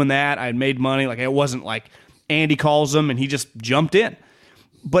just doing that. I had made money. Like, it wasn't like Andy calls him and he just jumped in.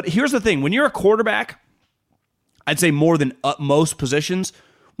 But here's the thing. When you're a quarterback, I'd say more than most positions,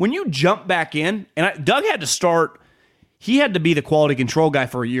 when you jump back in, and Doug had to start, he had to be the quality control guy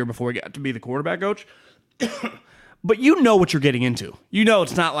for a year before he got to be the quarterback coach. But you know what you're getting into.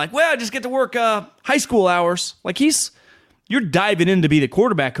 It's not like, well, I just get to work high school hours. Like, you're diving in to be the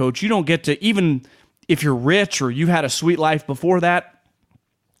quarterback coach. You don't get to, even if you're rich or you had a sweet life before that,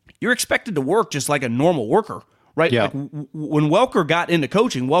 you're expected to work just like a normal worker, right? Yeah. Like when Welker got into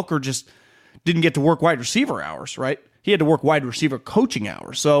coaching, Welker just didn't get to work wide receiver hours, right? He had to work wide receiver coaching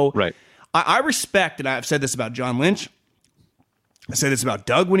hours. So right. I respect, and I've said this about John Lynch, I said this about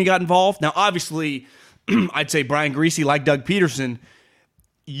Doug when he got involved. Now, obviously, I'd say Brian Griese, like Doug Peterson,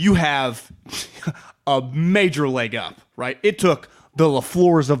 you have a major leg up, right? It took the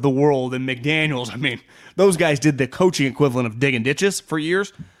LaFleurs of the world and McDaniels. I mean, those guys did the coaching equivalent of digging ditches for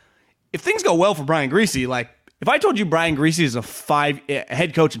years. If things go well for Brian Griese, like, if I told you Brian Griese is a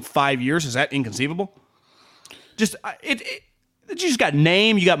head coach in 5 years, is that inconceivable? You just got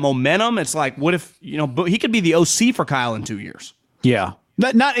name, you got momentum. It's like, what if, he could be the OC for Kyle in 2 years. Yeah.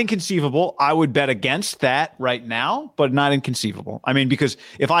 Not inconceivable. I would bet against that right now, but not inconceivable. I mean, because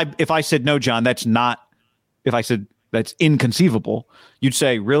if I said, no, John, if I said that's inconceivable, you'd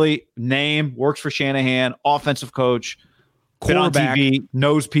say, really? Name, works for Shanahan, offensive coach, quarterback, been on TV,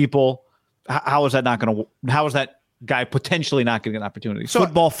 knows people. How is that guy potentially not getting an opportunity? So,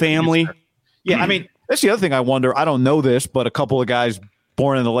 football family. Yeah, I mean, that's the other thing I wonder. I don't know this, but a couple of guys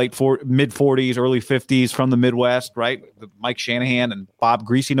born in the mid 40s, early 50s from the Midwest, right? Mike Shanahan and Bob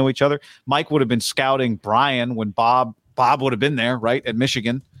Griese know each other. Mike would have been scouting Brian when Bob would have been there, right, at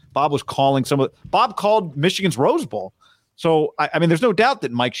Michigan. Bob was calling Bob called Michigan's Rose Bowl. So, I mean, there's no doubt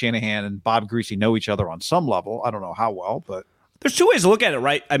that Mike Shanahan and Bob Griese know each other on some level. I don't know how well, but there's two ways to look at it,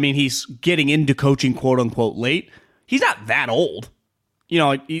 right? I mean, he's getting into coaching, quote unquote, late. He's not that old. He's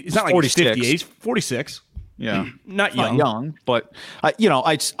not like 46. He's 50. He's 46. Yeah. Not young, but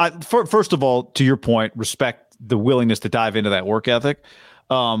first of all, to your point, respect the willingness to dive into that work ethic.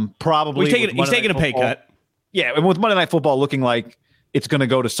 Probably he's taking a pay cut. Yeah, and with Monday Night Football looking like it's going to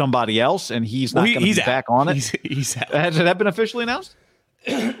go to somebody else, and he's not going to be back on it. He's out. Has that been officially announced?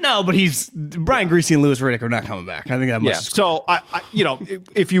 No, but Brian Griese and Louis Riddick are not coming back. I think that much. Yeah. So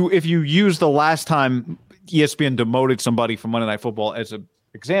if you use the last time ESPN demoted somebody from Monday Night Football as an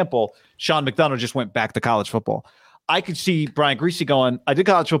example, Sean McDonough just went back to college football. I could see Brian Griese going, I did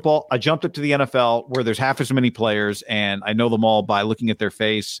college football. I jumped up to the NFL where there's half as many players and I know them all by looking at their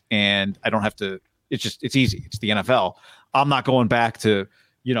face and I don't have to. It's easy. It's the NFL. I'm not going back to,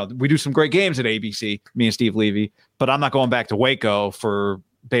 we do some great games at ABC, me and Steve Levy, but I'm not going back to Waco for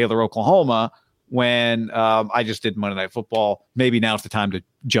Baylor, Oklahoma when I just did Monday Night Football. Maybe now's the time to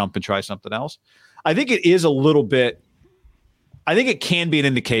jump and try something else. I think it is a little bit, I think it can be an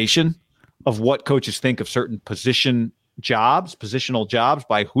indication of what coaches think of certain positional jobs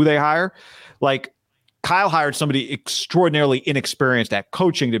by who they hire. Like Kyle hired somebody extraordinarily inexperienced at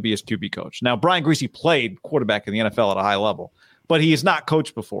coaching to be his QB coach. Now, Brian Griese played quarterback in the NFL at a high level, but he has not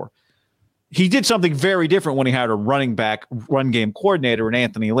coached before. He did something very different when he hired a running back, run game coordinator in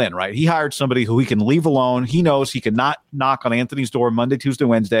Anthony Lynn, right? He hired somebody who he can leave alone. He knows he can not knock on Anthony's door Monday, Tuesday,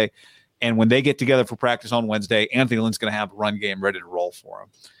 Wednesday. And when they get together for practice on Wednesday, Anthony Lynn's going to have a run game ready to roll for him.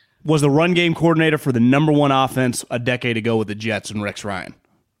 Was the run game coordinator for the number one offense a decade ago with the Jets and Rex Ryan,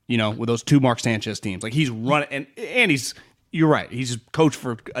 with those two Mark Sanchez teams. Like he's running, and you're right, he's coached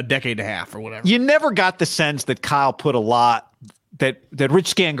for a decade and a half or whatever. You never got the sense that Kyle put a lot, that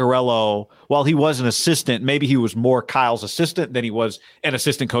Rich Scangarello, while he was an assistant, maybe he was more Kyle's assistant than he was an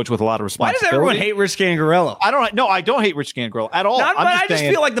assistant coach with a lot of responsibility. Why does everyone hate Rich Scangarello? I don't hate Rich Scangarello at all. I just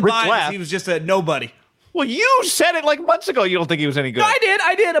feel like the bias, he was just a nobody. Well, you said it like months ago. You don't think he was any good. No,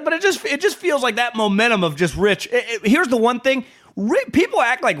 I did, but it just feels like that momentum of just Rich. Here's the one thing. People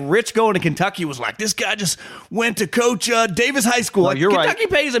act like Rich going to Kentucky was like, this guy just went to coach Davis High School. Like, Kentucky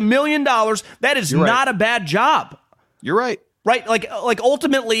pays $1 million. That is not a bad job. You're right. Right? Like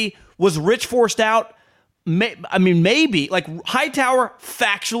ultimately, was Rich forced out? Maybe. Like Hightower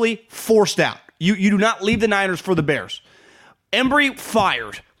factually forced out. You do not leave the Niners for the Bears. Embry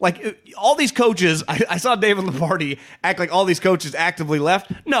fired. Like all these coaches, I saw David Lombardi act like all these coaches actively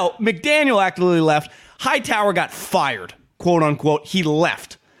left. No, McDaniel actively left. Hightower got fired, quote unquote. He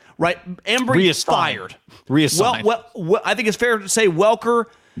left. Right? Embry fired. Reassigned. Well, I think it's fair to say Welker,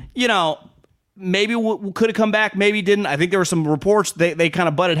 maybe could have come back, maybe didn't. I think there were some reports they kind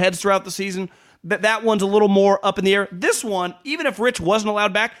of butted heads throughout the season. That one's a little more up in the air. This one, even if Rich wasn't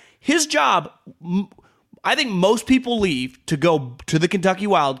allowed back, his job, I think most people leave to go to the Kentucky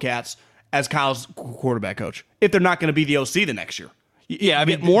Wildcats as Kyle's quarterback coach if they're not going to be the OC the next year. You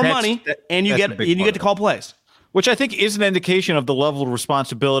get more money, and you get to call plays. Which I think is an indication of the level of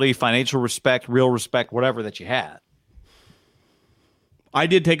responsibility, financial respect, real respect, whatever that you had. I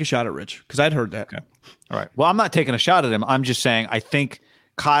did take a shot at Rich because I'd heard that. Okay. All right. Well, I'm not taking a shot at him. I'm just saying I think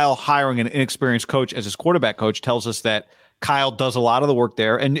Kyle hiring an inexperienced coach as his quarterback coach tells us that Kyle does a lot of the work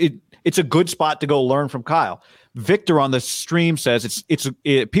there, and it's a good spot to go learn from Kyle. Victor on the stream says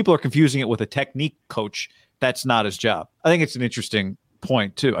people are confusing it with a technique coach. That's not his job. I think it's an interesting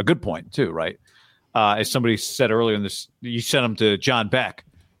point too, a good point too, right? As somebody said earlier in this, you sent him to John Beck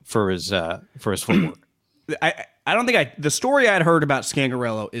for his footwork. I don't think the story I'd heard about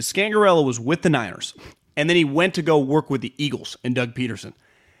Scangarello is Scangarello was with the Niners, and then he went to go work with the Eagles and Doug Peterson.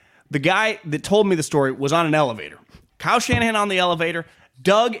 The guy that told me the story was on an elevator. Kyle Shanahan on the elevator.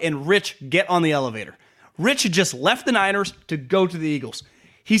 Doug and Rich get on the elevator. Rich had just left the Niners to go to the Eagles.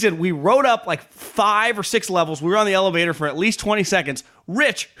 He said, we rode up like 5 or 6 levels. We were on the elevator for at least 20 seconds.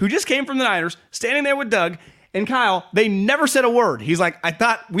 Rich, who just came from the Niners, standing there with Doug and Kyle, they never said a word. He's like, I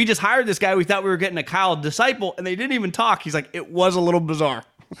thought we just hired this guy. We thought we were getting a Kyle disciple, and they didn't even talk. He's like, it was a little bizarre.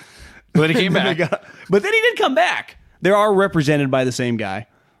 But he came back. But then he did come back. They are represented by the same guy.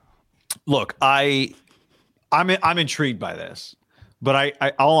 Look, I'm intrigued by this, but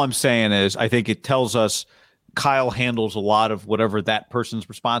I all I'm saying is I think it tells us Kyle handles a lot of whatever that person's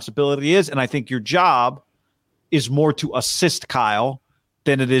responsibility is, and I think your job is more to assist Kyle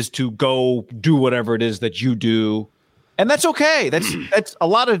than it is to go do whatever it is that you do, and that's okay. That's a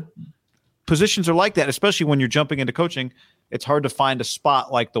lot of positions are like that, especially when you're jumping into coaching. It's hard to find a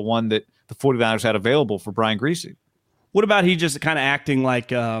spot like the one that the 49ers had available for Brian Griese. What about he just kind of acting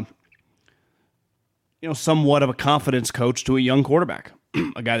like somewhat of a confidence coach to a young quarterback,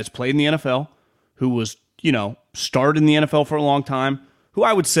 a guy that's played in the NFL, who was, started in the NFL for a long time, who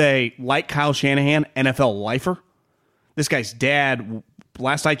I would say, like Kyle Shanahan, NFL lifer. This guy's dad,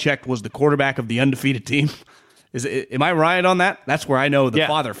 last I checked, was the quarterback of the undefeated team. Am I right on that? That's where I know the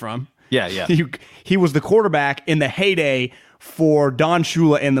father from. Yeah. He was the quarterback in the heyday for Don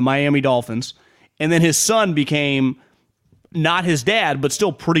Shula and the Miami Dolphins, and then his son became not his dad, but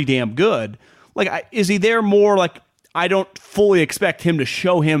still pretty damn good. Like, is he there more like I don't fully expect him to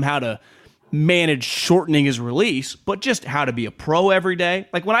show him how to manage shortening his release, but just how to be a pro every day?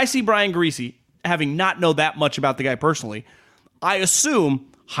 Like, when I see Brian Griese, having not know that much about the guy personally, I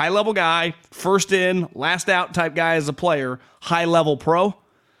assume high-level guy, first in, last out type guy as a player, high-level pro.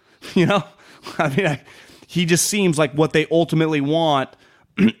 He just seems like what they ultimately want.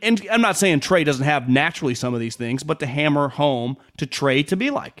 And I'm not saying Trey doesn't have naturally some of these things, but to hammer home to Trey to be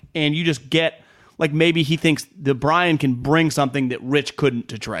like. And you just get, like, maybe he thinks that Brian can bring something that Rich couldn't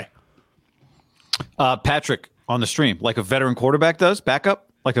to Trey. Patrick on the stream, like a veteran quarterback does, backup,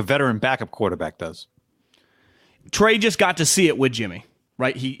 like a veteran backup quarterback does. Trey just got to see it with Jimmy,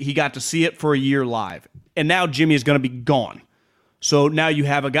 right? He got to see it for a year live. And now Jimmy is going to be gone. So now you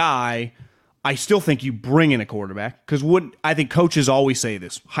have a guy. I still think you bring in a quarterback because I think coaches always say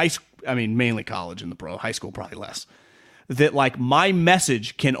this. Mainly college and the pro, high school probably less. That like my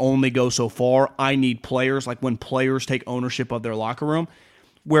message can only go so far. I need players, like when players take ownership of their locker room,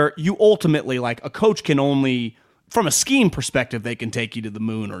 where you ultimately, like, a coach can only, from a scheme perspective, they can take you to the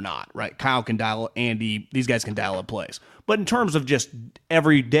moon or not, right? Kyle can dial, Andy, these guys can dial up plays. But in terms of just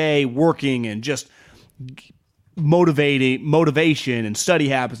everyday working and just motivation and study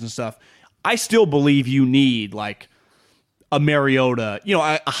habits and stuff, I still believe you need like a Mariota,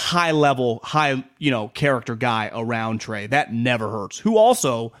 a high level, character guy around Trey. That never hurts. Who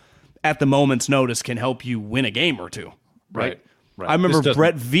also, at the moment's notice, can help you win a game or two. Right. I remember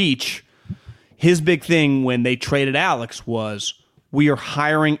Brett Veach, his big thing when they traded Alex was, we are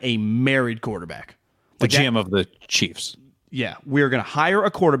hiring a married quarterback. The GM of the Chiefs. Yeah, we are going to hire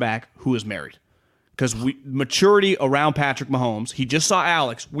a quarterback who is married. Because maturity around Patrick Mahomes, he just saw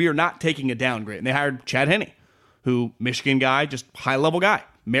Alex. We are not taking a downgrade. And they hired Chad Henne, who, Michigan guy, just high-level guy.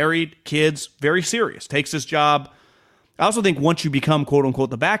 Married, kids, very serious. Takes this job. I also think once you become,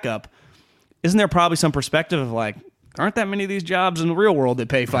 quote-unquote, the backup, isn't there probably some perspective of like, aren't that many of these jobs in the real world that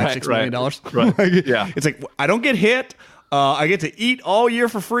pay $5-6 million? Right. Yeah. It's like, I don't get hit. I get to eat all year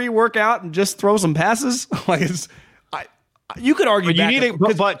for free, work out, and just throw some passes. Like you could argue,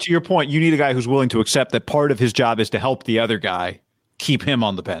 but to your point, you need a guy who's willing to accept that part of his job is to help the other guy keep him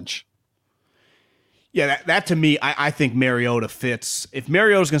on the bench. Yeah, that to me, I think Mariota fits. If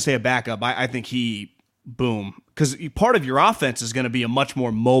Mariota's going to stay a backup, I think he, boom. Because part of your offense is going to be a much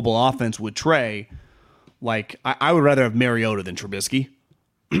more mobile offense with Trey. Like, I would rather have Mariota than Trubisky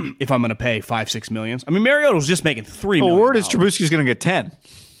if I'm going to pay $5-6 million. I mean, Mariota was just making $3 million. Word is Trubisky's going to get 10.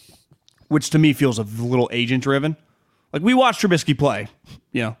 Which to me feels a little agent-driven. Like, we watched Trubisky play,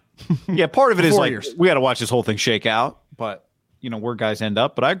 Yeah, part of it is like, years. we got to watch this whole thing shake out, but, where guys end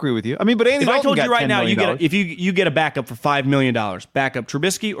up. But I agree with you. I mean, but Andy Dalton if I told you right now, if you get a backup for $5 million, backup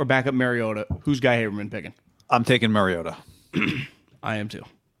Trubisky or backup Mariota, who's Guy Haberman picking? I'm taking Mariota. I am too.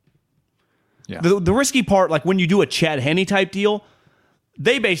 Yeah. The risky part, like when you do a Chad Henne type deal,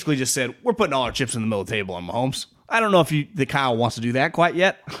 they basically just said, we're putting all our chips in the middle of the table on Mahomes. I don't know if the Kyle wants to do that quite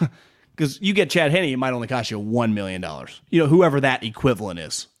yet. Because you get Chad Henne, it might only cost you $1 million. Whoever that equivalent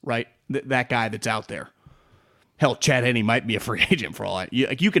is, right? That guy that's out there. Hell, Chad Henne might be a free agent for all that.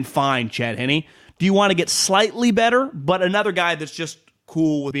 You can find Chad Henne. Do you want to get slightly better, but another guy that's just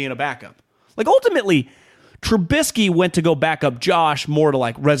cool with being a backup? Like, ultimately, Trubisky went to go back up Josh more to,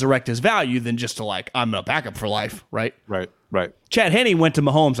 like, resurrect his value than just to, like, I'm a backup for life, right? Right. Chad Henne went to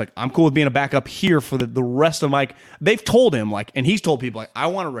Mahomes, like, I'm cool with being a backup here for the rest of my... They've told him, like, and he's told people, like, I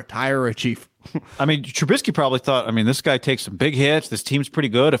want to retire a Chief. I mean, Trubisky probably thought, this guy takes some big hits. This team's pretty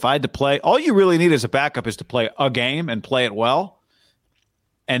good. If I had to play, all you really need as a backup is to play a game and play it well.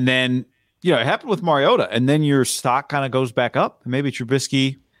 And then, it happened with Mariota. And then your stock kind of goes back up. And maybe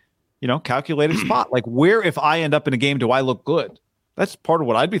Trubisky, calculated spot. Like, where, if I end up in a game, do I look good? That's part of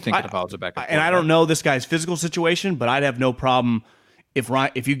what I'd be thinking about as a backup. And I don't know this guy's physical situation, but I'd have no problem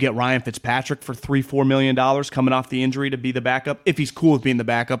if you get Ryan Fitzpatrick for $3-4 million coming off the injury to be the backup, if he's cool with being the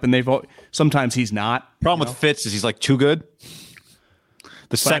backup, and sometimes he's not. Problem with Fitz is he's like too good.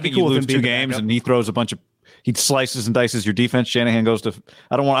 The second you lose 2 games and he throws he slices and dices your defense, Shanahan goes to.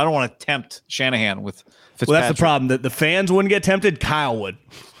 I don't want to tempt Shanahan with Fitzpatrick. Well, that's the problem. That the fans wouldn't get tempted. Kyle would.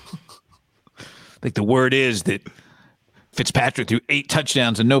 I think the word is that Fitzpatrick threw 8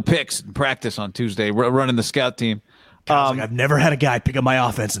 touchdowns and no picks in practice on Tuesday, running the scout team. I've never had a guy pick up my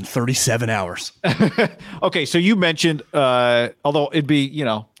offense in 37 hours. Okay, so you mentioned, although it'd be,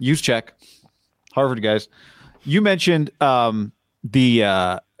 use check, Harvard guys. You mentioned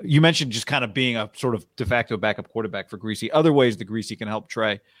you mentioned just kind of being a sort of de facto backup quarterback for Greasy. Other ways that Greasy can help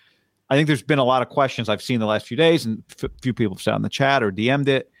Trey. I think there's been a lot of questions I've seen the last few days, and a few people have said in the chat or DM'd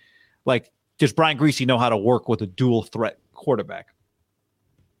it. Like, does Brian Greasy know how to work with a dual threat quarterback?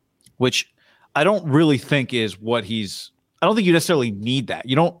 Which I don't really think is what I don't think you necessarily need that.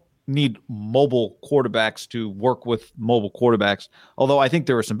 You don't need mobile quarterbacks to work with mobile quarterbacks, although I think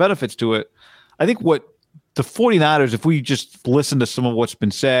there are some benefits to it. I think what the 49ers, if we just listen to some of what's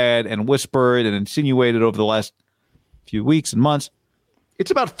been said and whispered and insinuated over the last few weeks and months,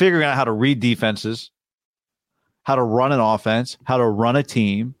 it's about figuring out how to read defenses, how to run an offense, how to run a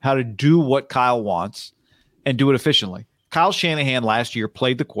team, how to do what Kyle wants and do it efficiently. Kyle Shanahan last year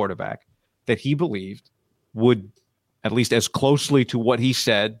played the quarterback that he believed would, at least as closely to what he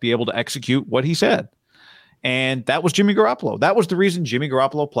said, be able to execute what he said. And that was Jimmy Garoppolo. That was the reason Jimmy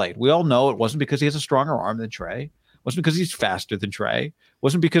Garoppolo played. We all know it wasn't because he has a stronger arm than Trey. It wasn't because he's faster than Trey. It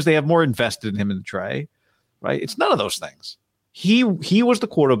wasn't because they have more invested in him than Trey. Right? It's none of those things. He was the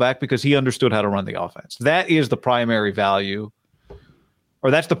quarterback because he understood how to run the offense. That is the primary value,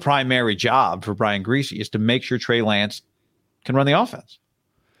 or that's the primary job for Brian Greasy, is to make sure Trey Lance can run the offense.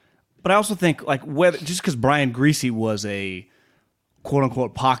 But I also think, like, whether just because Brian Greasy was a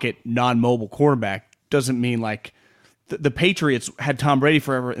quote-unquote pocket non-mobile quarterback doesn't mean, like, the Patriots had Tom Brady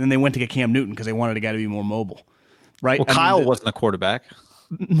forever, and then they went to get Cam Newton because they wanted a guy to be more mobile, right? Well, Kyle wasn't a quarterback,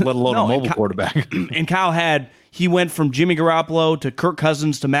 let alone a mobile quarterback. And Kyle he went from Jimmy Garoppolo to Kirk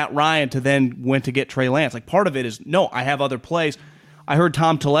Cousins to Matt Ryan to then went to get Trey Lance. Like, part of it is, no, I have other plays. I heard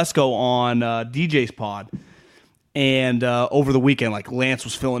Tom Telesco on DJ's pod, and over the weekend, like, Lance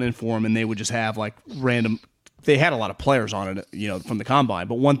was filling in for him, and they would just have, like, random. They had a lot of players on it, from the combine.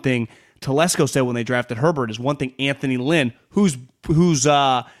 But one thing Telesco said when they drafted Herbert is one thing Anthony Lynn, who's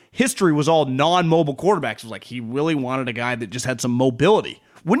history was all non-mobile quarterbacks. It was like he really wanted a guy that just had some mobility.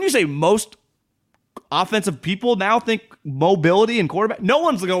 Wouldn't you say most offensive people now think mobility and quarterback? No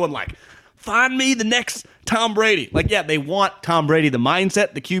one's going like, find me the next Tom Brady. Like, yeah, they want Tom Brady, the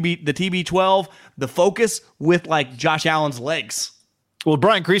mindset, the QB, the TB12, the focus with like Josh Allen's legs. Well,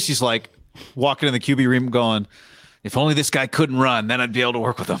 Brian Greasy's like walking in the QB room going, if only this guy couldn't run, then I'd be able to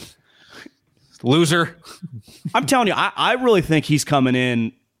work with him. Loser. I'm telling you, I really think he's coming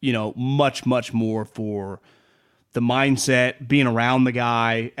in, much, much more for the mindset, being around the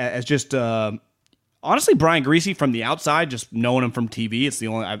guy, as just honestly, Brian Griese from the outside, just knowing him from TV. It's the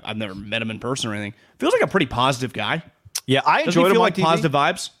only I've never met him in person or anything. Feels like a pretty positive guy. Yeah, I enjoyed him. Feel on like TV? Positive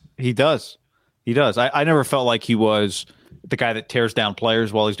vibes. He does. I never felt like he was the guy that tears down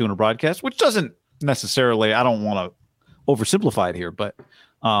players while he's doing a broadcast, which doesn't necessarily. I don't want to oversimplify it here, but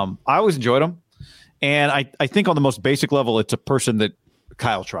I always enjoyed him. And I think on the most basic level, it's a person that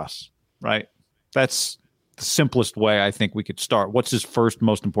Kyle trusts, right? That's the simplest way I think we could start. What's his first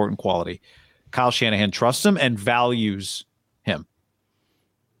most important quality? Kyle Shanahan trusts him and values him.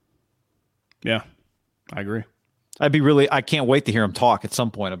 Yeah, I agree. I can't wait to hear him talk at some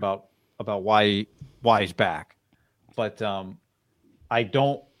point about why he's back. But I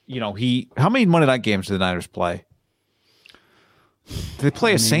don't, how many Monday night games do the Niners play? Did they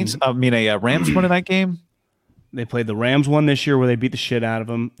play a Rams Monday night game? They played the Rams one this year where they beat the shit out of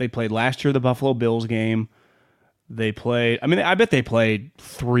them. They played last year the Buffalo Bills game. They played, I bet they played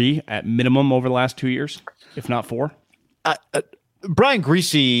 3 at minimum over the last 2 years, if not 4. Brian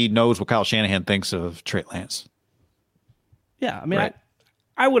Griese knows what Kyle Shanahan thinks of Trey Lance. Yeah, right.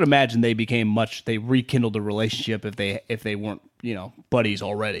 I would imagine they rekindled a relationship if they weren't, buddies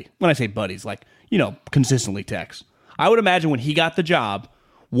already. When I say buddies, like, consistently text. I would imagine when he got the job,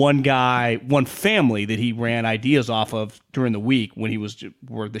 one family that he ran ideas off of during the week when he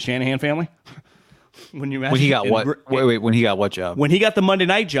were the Shanahan family. When he got what job? When he got the Monday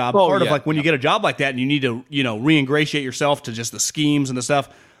night job, of like when you get a job like that and you need to, reingratiate yourself to just the schemes and the stuff.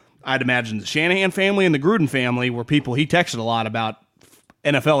 I'd imagine the Shanahan family and the Gruden family were people he texted a lot about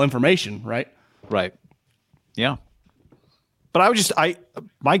NFL information, right? Right. Yeah. But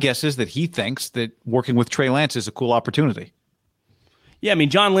my guess is that he thinks that working with Trey Lance is a cool opportunity. Yeah,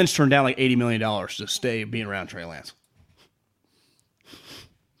 John Lynch turned down like $80 million to stay being around Trey Lance.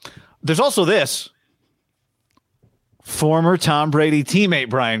 There's also this. Former Tom Brady teammate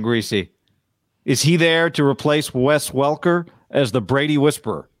Brian Griese. Is he there to replace Wes Welker as the Brady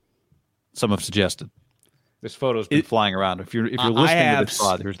Whisperer? Some have suggested. This photo's been flying around. If you're listening to this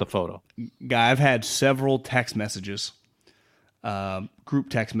pod, here's the photo. Guy, I've had several text messages, group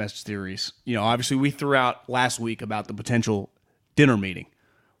text message theories. Obviously we threw out last week about the potential dinner meeting.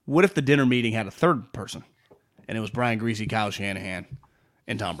 What if the dinner meeting had a third person, and it was Brian Griese, Kyle Shanahan,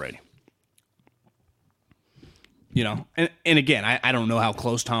 and Tom Brady? And again, I don't know how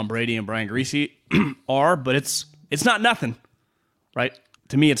close Tom Brady and Brian Griese are, but it's not nothing, right?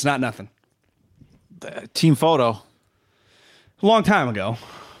 To me, it's not nothing. Team photo. A long time ago.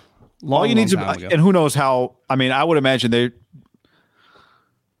 And who knows how, I would imagine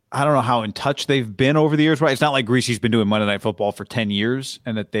I don't know how in touch they've been over the years, right? It's not like Griese's been doing Monday Night Football for 10 years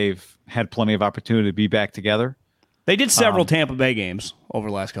and that they've had plenty of opportunity to be back together. They did several Tampa Bay games over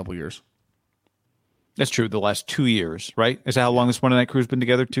the last couple of years. That's true. The last 2 years, right? Is that how long this Monday Night Crew's been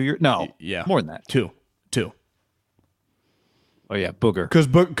together? 2 years? No. Yeah. More than that. Two. Oh, yeah. Booger. Because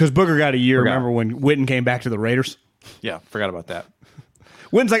Booger got a year. Remember when Witten came back to the Raiders? Yeah. Forgot about that.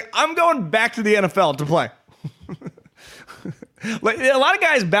 Witten's like, I'm going back to the NFL to play. Like, a lot of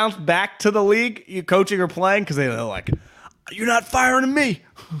guys bounce back to the league, coaching or playing, because they're like, you're not firing me.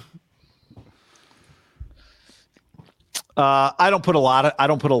 I don't put a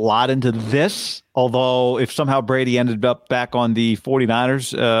lot into this. Although if somehow Brady ended up back on the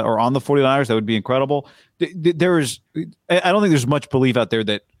 49ers or on the 49ers, that would be incredible. I don't think there's much belief out there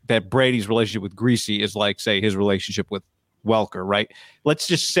that Brady's relationship with Griese is like, say, his relationship with Welker, right? Let's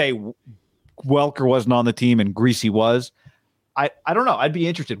just say Welker wasn't on the team and Griese was. I don't know. I'd be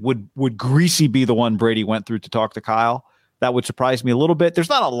interested. Would Griese be the one Brady went through to talk to Kyle? That would surprise me a little bit. There's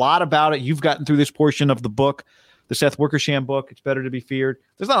not a lot about it. You've gotten through this portion of the book, the Seth Wickersham book. It's Better to Be Feared.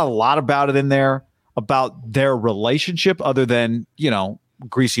 There's not a lot about it in there about their relationship other than,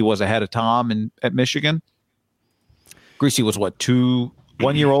 Griese was ahead of Tom at Michigan. Griese was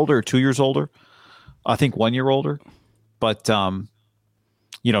 1 year older or 2 years older? I think 1 year older. But,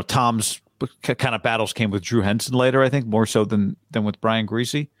 Tom's kind of battles came with Drew Henson later, I think, more so than with Brian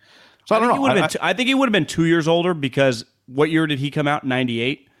Griese. So I don't know. I think he would have been 2 years older because what year did he come out?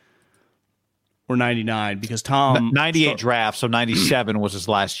 98? or 99 because Tom 98 draft, so 97 was his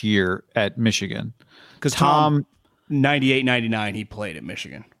last year at Michigan. Because Tom 98, 99 he played at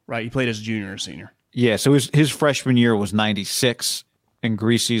Michigan, right? He played as a junior or senior. Yeah, so his freshman year was 96 and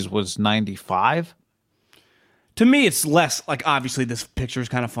Greasy's was 95. To me, it's less like obviously this picture is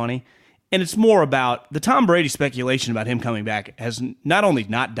kind of funny, and it's more about the Tom Brady speculation about him coming back has not only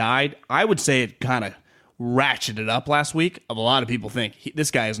not died, I would say it kind of ratcheted up last week. Of a lot of people think this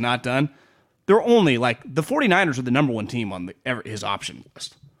guy is not done. They're only like the 49ers are the number one team on his option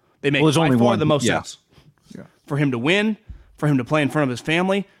list. They make by far the most sense for him to win, for him to play in front of his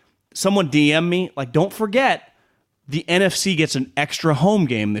family. Someone DM me like, don't forget the NFC gets an extra home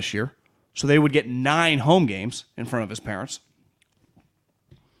game this year. So they would get 9 home games in front of his parents.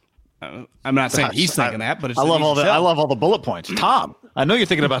 I'm not saying he's thinking that, but it's I love all the bullet points. Tom, I know you're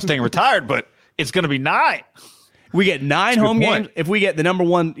thinking about staying retired, but it's going to be 9. We get 9 home games. If we get the number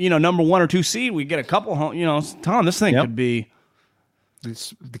 1 or 2 seed, we get a couple home. Tom, this thing could be.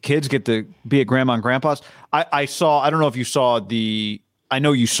 The kids get to be at grandma and grandpa's. I don't know if you saw I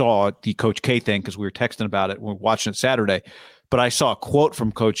know you saw the Coach K thing because we were texting about it. We were watching it Saturday, but I saw a quote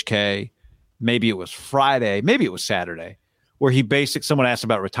from Coach K. Maybe it was Friday, maybe it was Saturday, where someone asked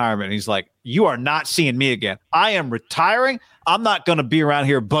about retirement, and he's like, "You are not seeing me again. I am retiring. I'm not going to be around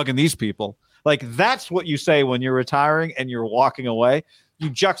here bugging these people." Like, that's what you say when you're retiring and you're walking away. You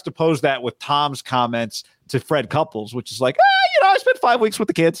juxtapose that with Tom's comments to Fred Couples, which is like, I spent 5 weeks with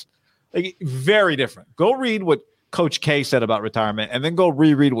the kids. Like, very different. Go read what Coach K said about retirement, and then go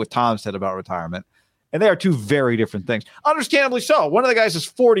reread what Tom said about retirement. And they are two very different things. Understandably so. One of the guys is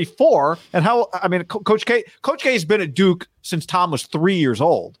 44, and Coach K has been at Duke since Tom was 3 years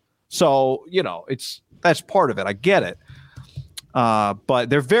old. So, that's part of it. I get it. But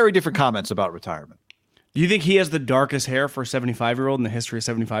they're very different comments about retirement. Do you think he has the darkest hair for a 75-year-old in the history of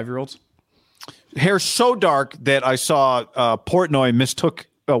 75-year-olds? Hair so dark that I saw Portnoy mistook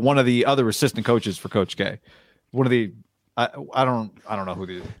one of the other assistant coaches for Coach K. One of the I don't know who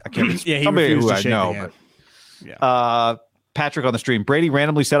the I can't. He somebody refused who to I shake know. the hand. But, Patrick on the stream. Brady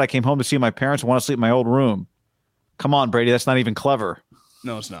randomly said, "I came home to see my parents and want to sleep in my old room." Come on, Brady. That's not even clever.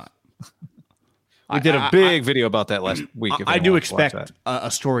 No, it's not. We did a big video about that last week. I do expect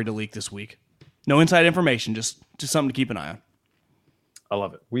a story to leak this week. No inside information, just something to keep an eye on. I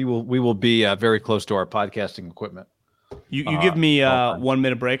love it. We will be very close to our podcasting equipment. You give me 1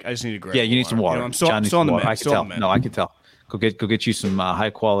 minute break. I just need to grab. Yeah, you need some water. I'm still on the minute. I can tell. No, I can tell. Go get you some high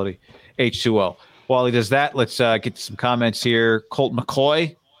quality H2O. While he does that, let's get some comments here. Colt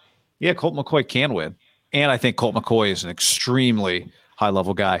McCoy. Yeah, Colt McCoy can win. And I think Colt McCoy is an extremely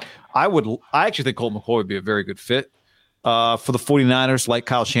high-level guy. I actually think Colt McCoy would be a very good fit for the 49ers, like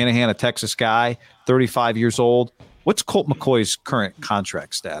Kyle Shanahan, a Texas guy, 35 years old. What's Colt McCoy's current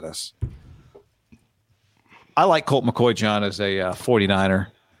contract status? I like Colt McCoy, John, as a 49er.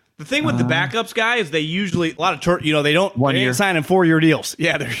 The thing with the backups guy is they usually they ain't signing 4-year deals.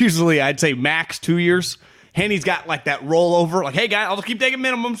 Yeah, they're usually, I'd say, max 2 years. Henny's got like that rollover, like, hey guy, I'll just keep taking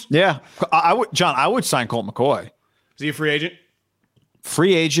minimums. Yeah, I would sign Colt McCoy. Is he a free agent?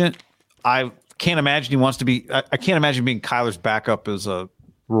 Free agent. I can't imagine he wants to be. I can't imagine being Kyler's backup is a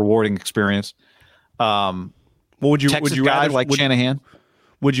rewarding experience. Would you rather like Shanahan?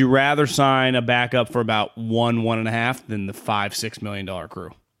 Would you rather sign a backup for about 1.5 than the $5-6 million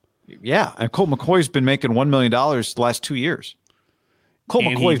crew? Yeah, and Colt McCoy's been making $1 million the last 2 years. Colt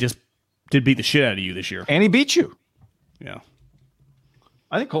McCoy just did beat the shit out of you this year, and he beat you. Yeah,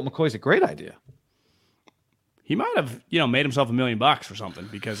 I think Colt McCoy's a great idea. He might have, made himself $1 million or something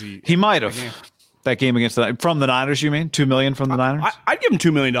because he might have that game against from the Niners. You mean $2 million from the Niners? I'd give him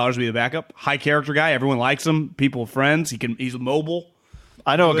 $2 million to be the backup. High character guy, everyone likes him. People friends. He's mobile.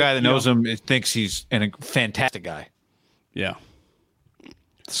 I know a guy that knows him thinks he's a fantastic guy. Yeah.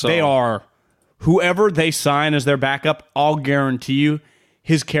 So they are, whoever they sign as their backup, I'll guarantee you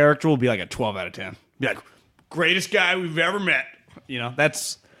his character will be like a 12 out of 10. Be like, greatest guy we've ever met.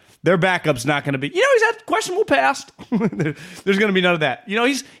 That's their backup's not going to be, he's had questionable past. There's going to be none of that.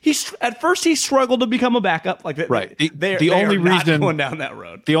 He's at first he struggled to become a backup. Like that. Right. The only reason going down that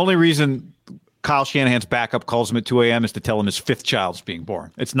road. The only reason Kyle Shanahan's backup calls him at 2 a.m. is to tell him his 5th child's being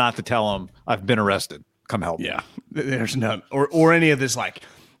born. It's not to tell him I've been arrested. Come help me. Yeah. There's none. Or any of this, like,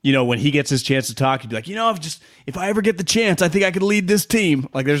 when he gets his chance to talk, he'd be like, if I ever get the chance, I think I could lead this team.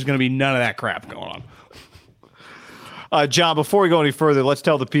 Like, there's going to be none of that crap going on. John, before we go any further, let's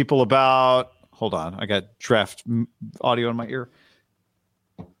tell the people about. Hold on. I got draft audio in my ear.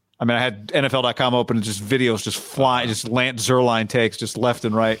 I had NFL.com open and just videos just flying, just Lance Zierlein takes just left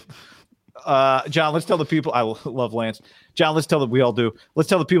and right. John, let's tell the people. I love Lance. John, let's tell them, we all do. Let's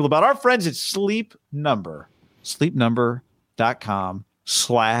tell the people about our friends at Sleep Number.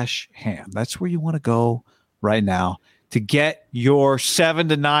 sleepnumber.com/ham. That's where you want to go right now to get your 7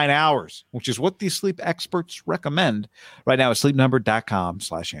 to 9 hours, which is what these sleep experts recommend right now at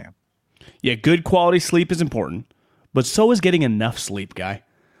sleepnumber.com/ham. Yeah, good quality sleep is important, but so is getting enough sleep, guy.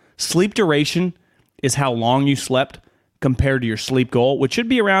 Sleep duration is how long you slept compared to your sleep goal, which should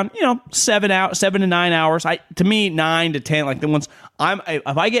be around, 7 to 9 hours. To me, 9 to 10, like the ones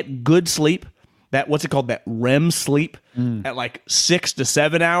if I get good sleep, that what's it called, that REM sleep at like 6 to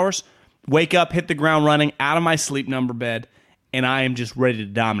 7 hours, wake up, hit the ground running out of my Sleep Number bed, and I am just ready to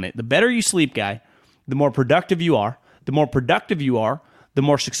dominate. The better you sleep, guy, the more productive you are. The more productive you are, the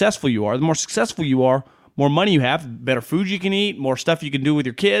more successful you are. The more successful you are, more money you have, better food you can eat, more stuff you can do with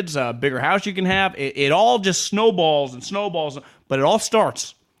your kids, a bigger house you can have. It all just snowballs and snowballs, but it all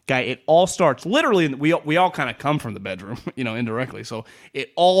starts, guy. It all starts. Literally, we all kind of come from the bedroom, indirectly. So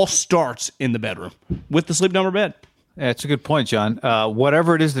it all starts in the bedroom with the Sleep Number bed. Yeah, it's a good point, John.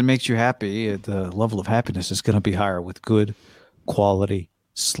 Whatever it is that makes you happy, the level of happiness is going to be higher with good quality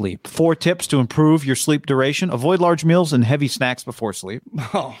sleep. 4 tips to improve your sleep duration. Avoid large meals and heavy snacks before sleep.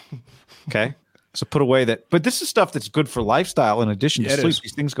 Oh, okay. So put away that. But this is stuff that's good for lifestyle in addition to sleep.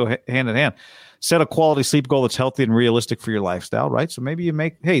 These things go hand in hand. Set a quality sleep goal that's healthy and realistic for your lifestyle, right? So maybe you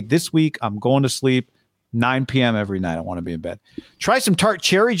make, hey, this week I'm going to sleep 9 p.m. every night. I want to be in bed. Try some tart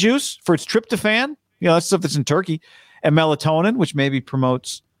cherry juice for its tryptophan. That's stuff that's in turkey. And melatonin, which maybe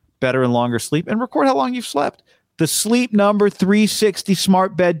promotes better and longer sleep. And record how long you've slept. The Sleep Number 360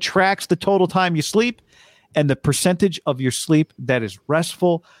 smart bed tracks the total time you sleep and the percentage of your sleep that is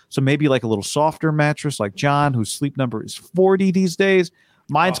restful. So maybe like a little softer mattress like John, whose Sleep Number is 40 these days.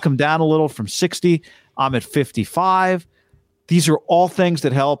 Mine's come down a little from 60. I'm at 55. These are all things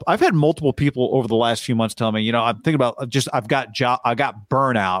that help. I've had multiple people over the last few months tell me, I'm thinking about I got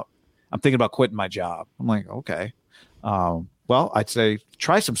burnout. I'm thinking about quitting my job. I'm like, okay. Well, I'd say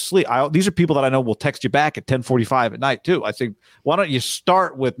try some sleep. These are people that I know will text you back at 10:45 at night too. I think, why don't you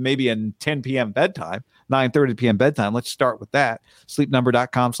start with maybe a 10 p.m. bedtime, 9:30 p.m. bedtime. Let's start with that.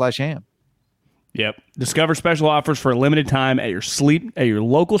 Sleepnumber.com/ham. Yep. Discover special offers for a limited time at your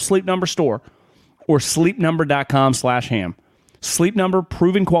local Sleep Number store or sleepnumber.com/ham. Sleep Number,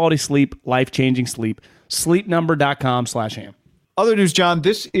 proven quality sleep, life-changing sleep. Sleepnumber.com/ham. Other news, John.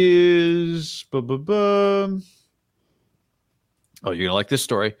 This is oh, you're going to like this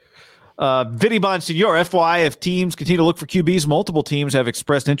story. Vinny Bonsignore, FYI, if teams continue to look for QBs, multiple teams have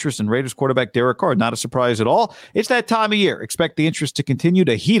expressed interest in Raiders quarterback Derek Carr. Not a surprise at all. It's that time of year. Expect the interest to continue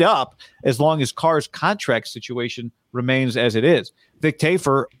to heat up as long as Carr's contract situation remains as it is. Vic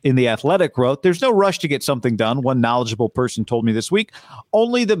Tafur in The Athletic wrote, there's no rush to get something done. One knowledgeable person told me this week,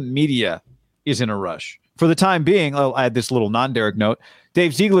 only the media is in a rush. For the time being, I'll add this little non-Derek note,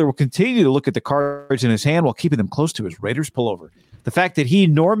 Dave Ziegler will continue to look at the cards in his hand while keeping them close to his Raiders pullover. The fact that he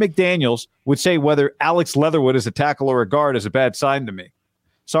nor McDaniels would say whether Alex Leatherwood is a tackle or a guard is a bad sign to me.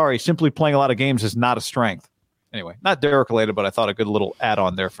 Sorry, simply playing a lot of games is not a strength. Anyway, not Derek related, but I thought a good little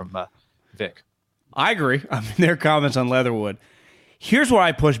add-on there from Vic. I agree. Their comments on Leatherwood. Here's where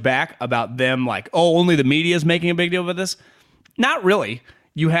I push back about them like, only the media is making a big deal about this. Not really.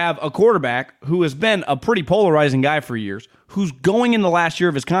 You have a quarterback who has been a pretty polarizing guy for years, who's going in the last year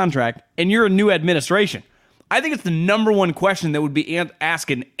of his contract, and you're a new administration. I think it's the number one question that would be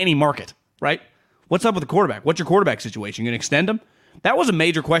asked in any market, right? What's up with the quarterback? What's your quarterback situation? You going to extend him? That was a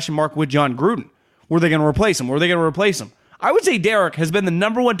major question mark with John Gruden. Were they going to replace him? I would say Derek has been the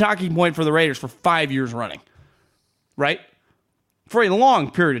number one talking point for the Raiders for 5 years running, right? For a long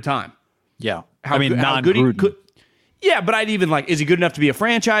period of time. Yeah. How good he could. Yeah, but I'd even is he good enough to be a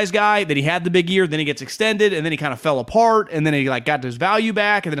franchise guy? Then he had the big year, then he gets extended, and then he kind of fell apart, and then he got his value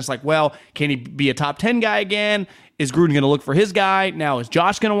back, and then it's can he be a top 10 guy again? Is Gruden going to look for his guy? Now is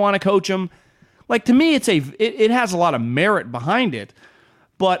Josh going to want to coach him? To me, it has a lot of merit behind it,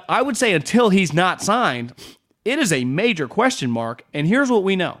 but I would say until he's not signed, it is a major question mark, and here's what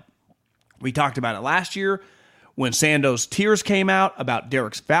we know. We talked about it last year. When Sando's tears came out about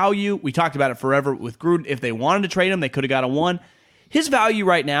Derek's value, we talked about it forever with Gruden. If they wanted to trade him, they could have got a 1. His value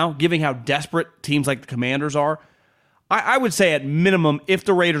right now, given how desperate teams like the Commanders are, I would say at minimum, if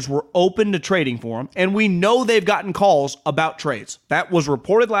the Raiders were open to trading for him, and we know they've gotten calls about trades. That was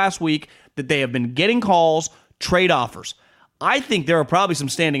reported last week that they have been getting calls, trade offers. I think there are probably some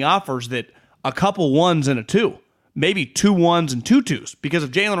standing offers that a couple 1s and a 2, maybe 2 1s and 2 2s, because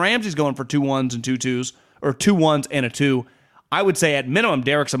if Jalen Ramsey's going for 2 1s and 2 2s, or 2 1s and a 2, I would say at minimum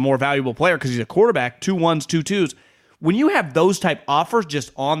Derek's a more valuable player because he's a quarterback, 2 1s, 2 2s. when you have those type offers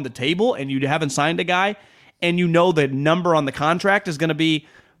just on the table and you haven't signed a guy and you know the number on the contract is going to be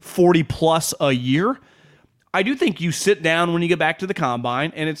 40 plus a year, I do think you sit down when you get back to the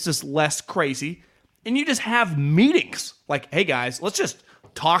combine and it's just less crazy and you just have meetings like, hey guys, let's just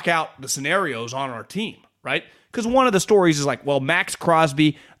talk out the scenarios on our team, right? Because one of the stories is like, well, Max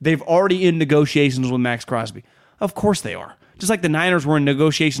Crosby, they've already in negotiations with Max Crosby. Of course they are. Just like the Niners were in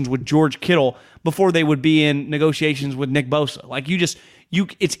negotiations with George Kittle before they would be in negotiations with Nick Bosa. Like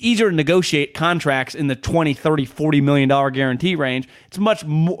it's easier to negotiate contracts in the $20, $30, $40 million guarantee range. It's much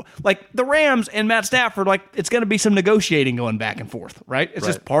more like the Rams and Matt Stafford, like it's going to be some negotiating going back and forth, right? It's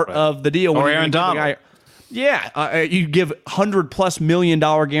just part of the deal. Or Aaron Donald. You give $100+ million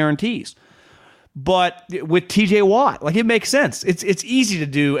guarantees. But with TJ Watt, like it makes sense. It's easy to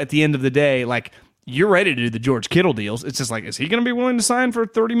do at the end of the day. Like you're ready to do the George Kittle deals. It's just like, is he going to be willing to sign for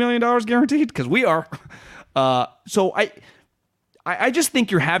 $30 million guaranteed? Because we are. So I just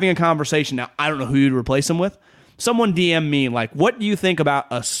think you're having a conversation now. I don't know who you'd replace him with. Someone DM me like, what do you think about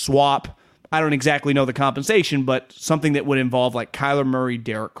a swap? I don't exactly know the compensation, but something that would involve like Kyler Murray,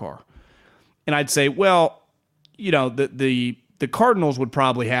 Derek Carr. And I'd say, well, you know, the Cardinals would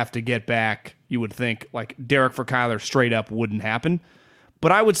probably have to get back. You would think like Derek for Kyler straight up wouldn't happen.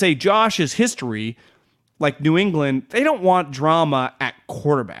 But I would say Josh's history, like New England, they don't want drama at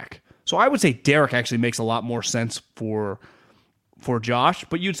quarterback. So I would say Derek actually makes a lot more sense for Josh.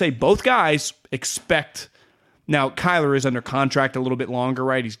 But you'd say both guys expect. Now, Kyler is under contract a little bit longer,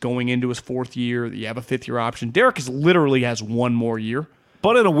 right? He's going into his 4th year. You have a 5th-year option. Derek literally has 1 more year.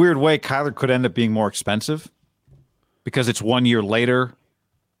 But in a weird way, Kyler could end up being more expensive because it's 1 year later,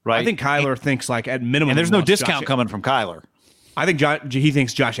 right? I think Kyler thinks like at minimum. And there's no discount coming from Kyler. I think he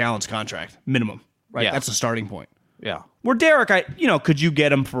thinks Josh Allen's contract, minimum, right? Yeah. That's a starting point. Yeah. Where Derek, could you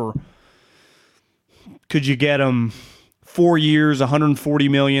get him 4 years, $140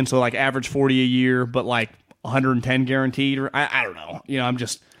 million, so like average 40 a year, but like 110 guaranteed? Or I don't know.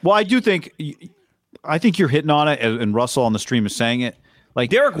 Well, I think you're hitting on it, and Russell on the stream is saying it. Like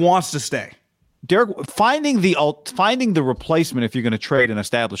Derek wants to stay. Derek finding the replacement if you're going to trade an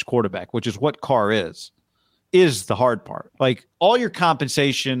established quarterback, which is what Carr is the hard part. Like all your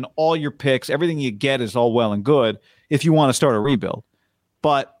compensation, all your picks, everything you get is all well and good if you want to start a rebuild.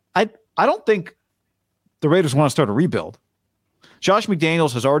 But I don't think the Raiders want to start a rebuild. Josh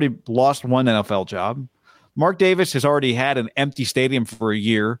McDaniels has already lost 1 NFL job. Mark Davis has already had an empty stadium for a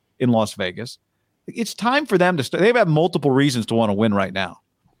year in Las Vegas. It's time for them to start. They've had multiple reasons to want to win right now.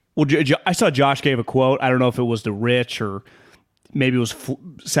 Well, I saw Josh gave a quote. I don't know if it was to Rich or maybe it was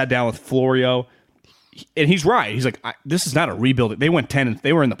sat down with Florio. And he's right. He's like, this is not a rebuild. They went 10 and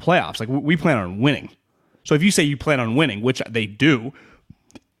they were in the playoffs. Like we plan on winning. So if you say you plan on winning, which they do,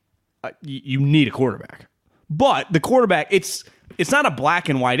 you need a quarterback. But the quarterback, it's not a black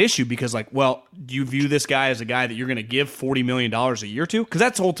and white issue because like, well, do you view this guy as a guy that you're going to give $40 million a year to? Because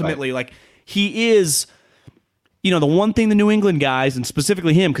that's ultimately like he is, the one thing the New England guys, and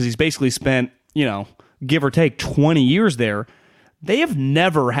specifically him, because he's basically spent, give or take 20 years there, they have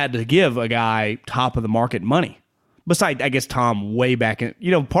never had to give a guy top of the market money. Besides, I guess Tom way back in,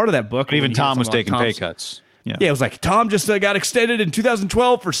 part of that book. But even Tom was taking pay cuts. Yeah, it was like Tom just got extended in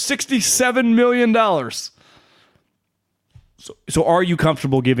 2012 for $67 million. So are you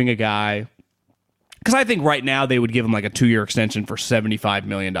comfortable giving a guy? Because I think right now they would give him like a 2-year extension for $75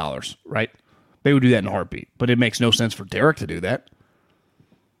 million, right? They would do that in a heartbeat. But it makes no sense for Derek to do that.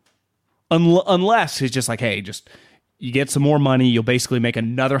 Unless he's just like, hey, you get some more money, you'll basically make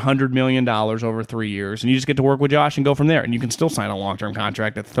another $100 million over 3 years, and you just get to work with Josh and go from there. And you can still sign a long-term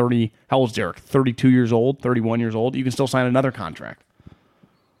contract at 30. How old is Derek? 32 years old, 31 years old. You can still sign another contract.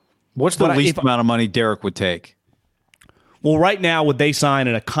 What's the least amount of money Derek would take? Well, right now, would they sign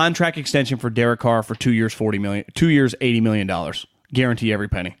a contract extension for Derek Carr for 2 years, $40 million, 2 years, $80 million, guarantee every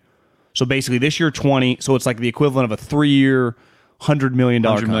penny. So basically, this year 20. So it's like the equivalent of a 3-year, $100 million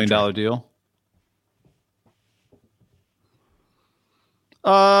 $100 million deal.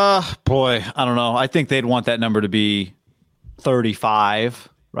 Boy, I don't know. I think they'd want that number to be 35,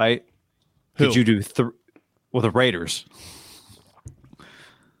 right? Who? Could you do the Raiders?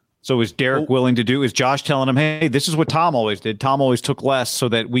 So is Derek willing to do? Is Josh telling him, hey, this is what Tom always did? Tom always took less so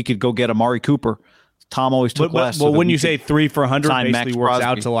that we could go get Amari Cooper. Tom always took less. Well, when you say 3 for 100, basically Max works Crosby.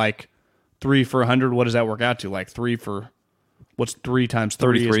 out to like 3 for 100. What does that work out to? Like 3 for what's 3 times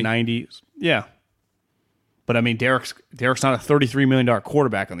 3 is 90. Yeah. But I mean, Derek's not a $33 million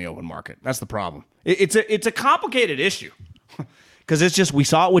quarterback on the open market. That's the problem. It's a complicated issue because it's just we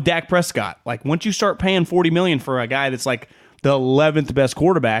saw it with Dak Prescott. Like once you start paying $40 million for a guy that's like the 11th best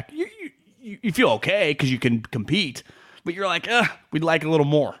quarterback, you feel okay because you can compete, but you're like, we'd like a little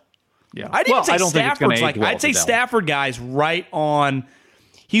more. Yeah, I don't think Stafford's like. I'd say Stafford guy's right on.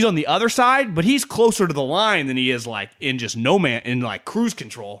 He's on the other side, but he's closer to the line than he is like in just no man in like cruise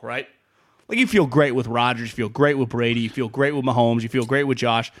control, right? Like you feel great with Rodgers, you feel great with Brady, you feel great with Mahomes, you feel great with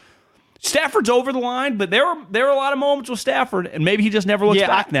Josh. Stafford's over the line, but there are a lot of moments with Stafford, and maybe he just never looks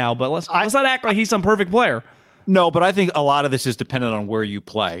back now. But let's not act like he's some perfect player. No, but I think a lot of this is dependent on where you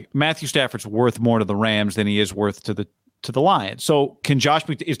play. Matthew Stafford's worth more to the Rams than he is worth to the Lions. So is Josh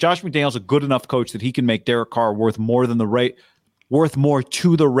McDaniels a good enough coach that he can make Derek Carr worth more to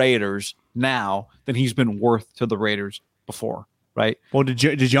the Raiders now than he's been worth to the Raiders before, right? Well, did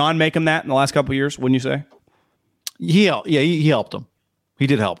John make him that in the last couple of years, wouldn't you say? He helped him. He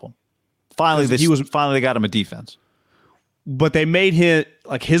did help him. Finally they got him a defense. But they made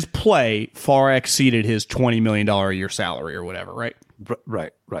his play far exceeded his $20 million a year salary or whatever, right?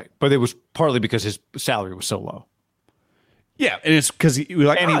 Right. But it was partly because his salary was so low. Yeah, and it's because he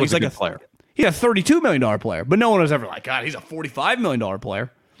was he's like a player. He's a $32 million player, but no one was ever like, God, he's a $45 million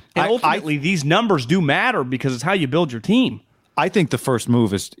player. And ultimately, these numbers do matter because it's how you build your team. I think the first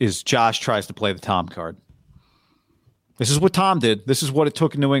move is Josh tries to play the Tom card. This is what Tom did. This is what it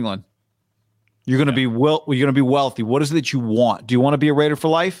took in New England. You're going to be you're going to be wealthy. What is it that you want? Do you want to be a Raider for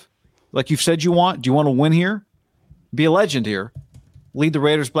life, like you've said you want? Do you want to win here? Be a legend here. Lead the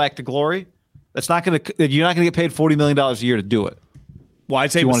Raiders back to glory. That's not going to. You're not going to get paid $40 million a year to do it. Well,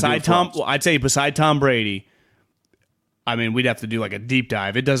 I'd say beside Tom Brady, I mean, we'd have to do like a deep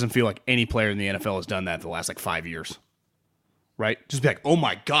dive. It doesn't feel like any player in the NFL has done that the last like 5 years, right? Just be like, oh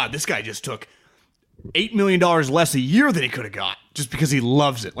my God, this guy just took $8 million less a year than he could have got just because he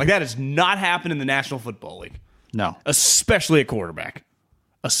loves it. Like that has not happened in the National Football League. No, especially a quarterback.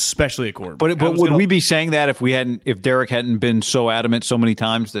 But would we be saying that if Derek hadn't been so adamant so many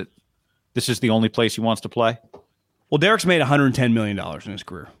times that this is the only place he wants to play? Well, Derek's made $110 million in his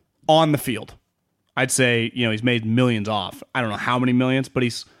career on the field. I'd say, he's made millions off. I don't know how many millions, but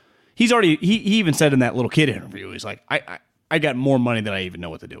he's already, he even said in that little kid interview, he's like, I got more money than I even know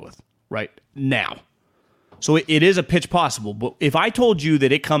what to do with right now. So it is a pitch possible. But if I told you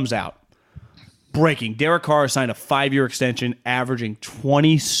that it comes out, breaking, Derek Carr signed a 5-year extension averaging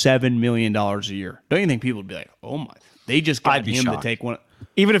 $27 million a year, don't you think people would be like, oh my, they just got him shocked to take one.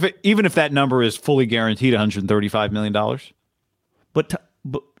 Even if that number is fully guaranteed $135 million.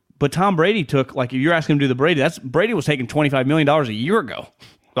 But Tom Brady took, like, if you're asking him to do the Brady was taking $25 million a year ago.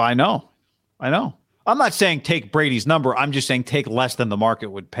 I know. I'm not saying take Brady's number. I'm just saying take less than the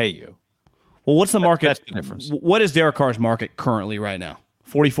market would pay you. Well, what's the market? That's the difference. What is Derek Carr's market currently right now?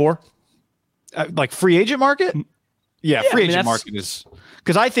 44? Like free agent market? Yeah, free agent market is,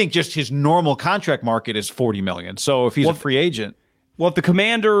 because I think just his normal contract market is $40 million. So if he's a free agent. Well, if the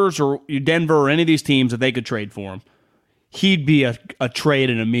Commanders or Denver or any of these teams, if they could trade for him, he'd be a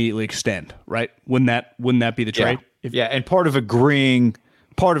trade and immediately extend, right? Wouldn't that be the trade? Yeah, and part of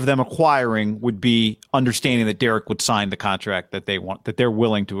them acquiring would be understanding that Derek would sign the contract that they want, that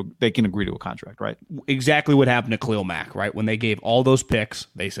they can agree to a contract, right? Exactly what happened to Khalil Mack, right? When they gave all those picks,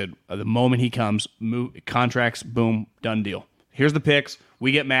 they said, the moment he comes, contracts, boom, done deal. Here's the picks.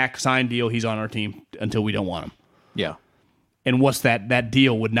 We get Mack, signed deal. He's on our team until we don't want him. Yeah. And what's that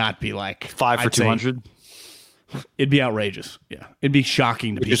deal would not be like 5 for 200. It'd be outrageous. Yeah. It'd be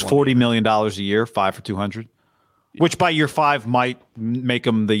shocking to people. Just $40 million a year, 5 for 200. Which by year 5 might make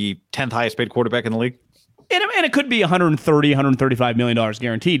him the 10th highest paid quarterback in the league. And it could be $130, $135 million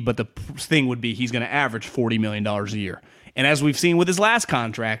guaranteed, but the thing would be he's going to average $40 million a year. And as we've seen with his last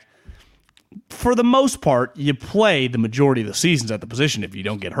contract, for the most part, you play the majority of the seasons at the position if you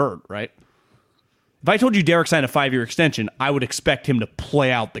don't get hurt, right? If I told you Derek signed a 5-year extension, I would expect him to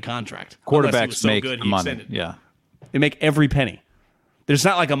play out the contract. Quarterbacks make the money. Yeah. They make every penny. There's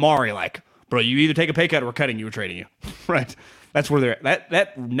not like Amari, like, bro, you either take a pay cut or we're cutting you or trading you. Right? That's where they're at.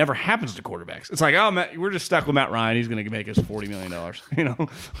 That never happens to quarterbacks. It's like, oh, we're just stuck with Matt Ryan. He's going to make us $40 million.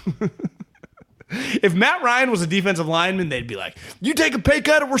 If Matt Ryan was a defensive lineman, they'd be like, you take a pay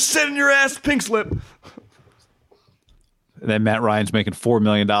cut or we're sending your ass pink slip. And then Matt Ryan's making $4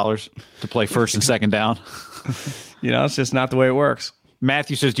 million to play first and second down. It's just not the way it works.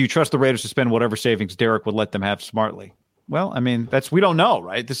 Matthew says, do you trust the Raiders to spend whatever savings Derek would let them have smartly? Well, I mean, we don't know,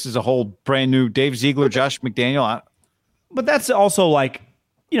 right? This is a whole brand new Dave Ziegler, Josh McDaniel. But that's also like,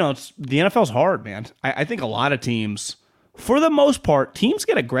 the NFL's hard, man. I think a lot of teams, for the most part, teams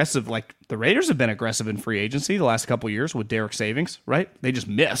get aggressive. Like the Raiders have been aggressive in free agency the last couple of years with Derek savings, right? They just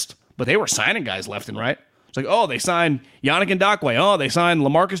missed, but they were signing guys left and right. It's like, oh, they signed Yannick Ngakoue. Oh, they signed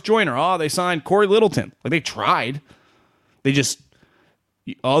LaMarcus Joyner. Oh, they signed Corey Littleton. Like, they tried. They just,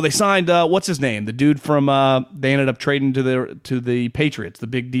 Oh, they signed what's his name? The dude from they ended up trading to the Patriots, the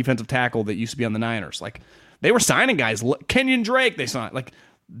big defensive tackle that used to be on the Niners. Like they were signing guys. Kenyon Drake, they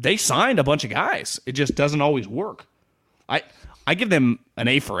signed a bunch of guys. It just doesn't always work. I give them an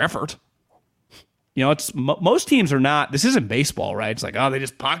A for effort. You know, it's most teams are not. This isn't baseball, right? It's like, oh, they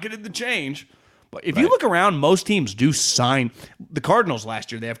just pocketed the change. But if you look around, most teams do sign. The Cardinals last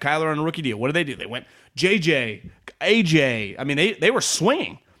year, they have Kyler on a rookie deal. What do? They went JJ, AJ. I mean, they were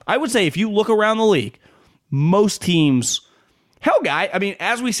swinging. I would say if you look around the league, most teams, hell, guy. I mean,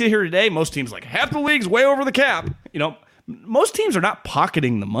 as we sit here today, most teams like half the league's way over the cap. You know, most teams are not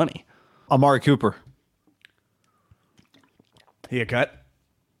pocketing the money. Amari Cooper. He a cut?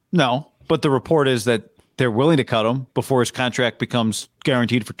 No, but the report is that they're willing to cut him before his contract becomes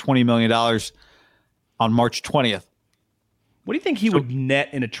guaranteed for $20 million on March 20th. What do you think he would net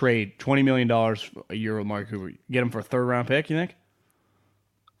in a trade? $20 million a year with Amari Cooper. Get him for a third-round pick, you think?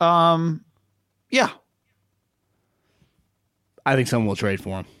 Yeah. I think someone will trade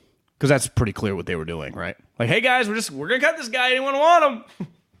for him because that's pretty clear what they were doing, right? Like, hey, guys, we're going to cut this guy. Anyone want him?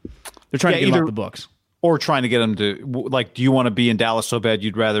 They're trying to get him off the books. Or trying to get him to, like, do you want to be in Dallas so bad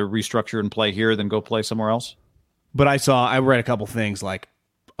you'd rather restructure and play here than go play somewhere else? But I read a couple things like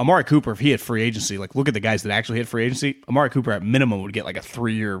Amari Cooper, if he had free agency, like look at the guys that actually hit free agency. Amari Cooper at minimum would get like a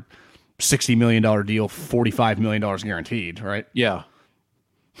 3-year, $60 million deal, $45 million guaranteed, right? Yeah.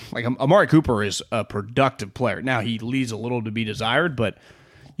 Like Amari Cooper is a productive player. Now he leaves a little to be desired, but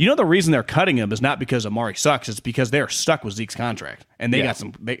you know the reason they're cutting him is not because Amari sucks. It's because they're stuck with Zeke's contract. And they got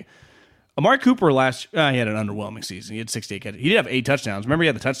some... Amari Cooper he had an underwhelming season. He had 68 catches. He did have 8 touchdowns. Remember he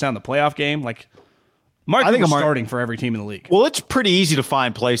had the touchdown in the playoff game? Like, Amari Cooper's starting for every team in the league. Well, it's pretty easy to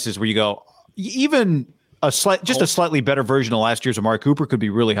find places where you go, even a slightly better version of last year's Amari Cooper could be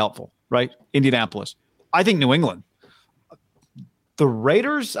really helpful, right? Indianapolis. I think New England. The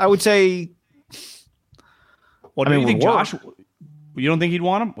Raiders, I would say. Well, do you think Josh? You don't think he'd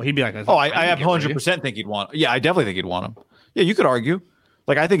want him? Well, he'd be like, I have 100% think he'd want him. Yeah, I definitely think he'd want him. Yeah, you could argue.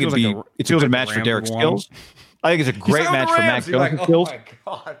 Like, I think it's a good match for Derek Stills. I think it's a great match for Mac Jones skills.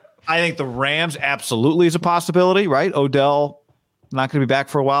 Oh my God. I think the Rams absolutely is a possibility, right? Odell not going to be back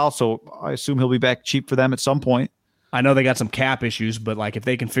for a while, so I assume he'll be back cheap for them at some point. I know they got some cap issues, but like if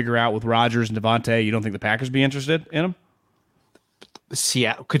they can figure out with Rodgers and Devontae, you don't think the Packers be interested in him?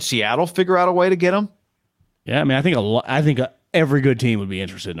 Could Seattle figure out a way to get him? Yeah, I mean, I think every good team would be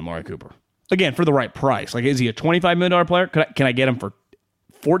interested in Amari Cooper. Again, for the right price. Like, is he a $25 million player? Can I get him for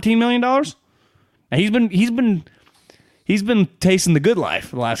 $14 million? And he's been tasting the good life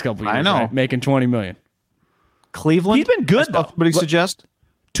for the last couple of years. I know, right? Making $20 million. Cleveland, he's been good. Somebody suggest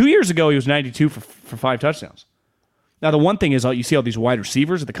 2 years ago he was 92 for 5 touchdowns. Now the one thing is, you see all these wide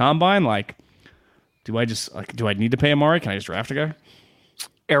receivers at the combine. Like, do I need to pay Amari? Can I just draft a guy?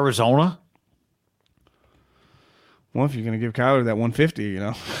 Arizona. Well, if you're going to give Kyler that 150, you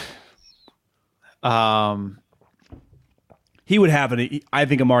know. He would have I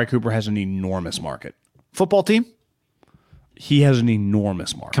think Amari Cooper has an enormous market. Football team? He has an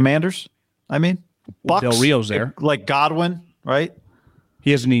enormous market. Commanders? I mean, Bucks, Del Rio's there. Like Godwin, right?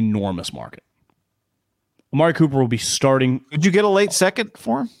 He has an enormous market. Amari Cooper will be starting. Could you get a late second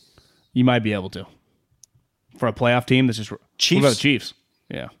for him? You might be able to. For a playoff team, this is Chiefs. What about the Chiefs?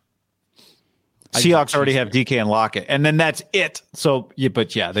 Yeah. Seahawks already have DK and Lockett, and then that's it. So,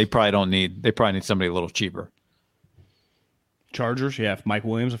 yeah, they probably need somebody a little cheaper. Chargers, yeah. Mike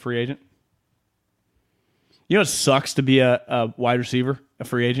Williams, a free agent. You know, it sucks to be a wide receiver, a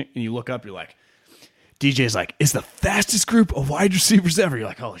free agent, and you look up, you're like, DJ's like, it's the fastest group of wide receivers ever. You're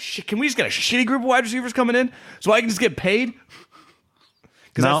like, holy shit, can we just get a shitty group of wide receivers coming in so I can just get paid?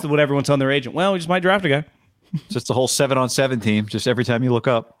 Because that's what everyone's on their agent. Well, we just might draft a guy. It's just the whole 7-on-7 team, just every time you look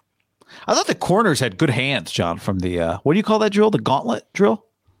up. I thought the corners had good hands, John, from the, what do you call that drill? The gauntlet drill?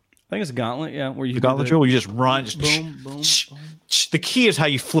 I think it's a gauntlet, yeah. Where you the gauntlet drill where you just run. Just boom, boom, boom. The key is how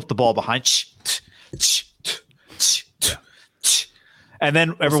you flip the ball behind. And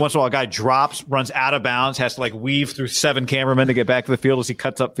then every once in a while, a guy drops, runs out of bounds, has to like weave through 7 cameramen to get back to the field as he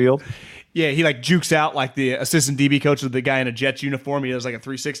cuts up field. Yeah, he like jukes out like the assistant DB coach of the guy in a Jets uniform. He does like a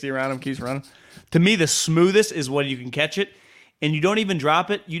 360 around him, keeps running. To me, the smoothest is when you can catch it and you don't even drop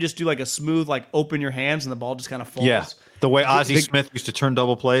it. You just do like a smooth, like open your hands and the ball just kind of falls. Yeah, the way Ozzie Smith used to turn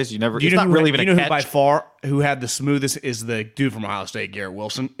double plays. It's not really even a catch. You know who by far who had the smoothest is the dude from Ohio State, Garrett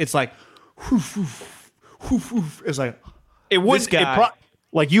Wilson. It's like, it's like, it wouldn't.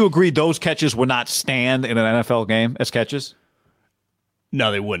 Like, you agreed those catches would not stand in an NFL game as catches?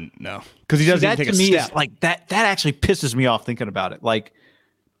 No, they wouldn't. No, because he doesn't even take a step. Like that actually pisses me off thinking about it. Like,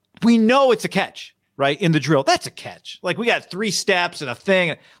 we know it's a catch. right? In the drill, that's a catch. Like we got 3 steps and a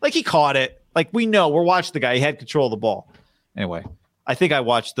thing. Like he caught it. Like we know, we're watching the guy. He had control of the ball. Anyway, I think I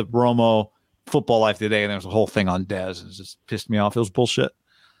watched the Romo Football Life today, and there was a whole thing on Dez, and it just pissed me off. It was bullshit.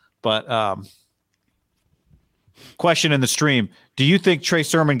 But question in the stream: do you think Trey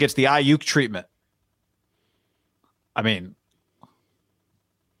Sermon gets the Ayuk treatment? I mean,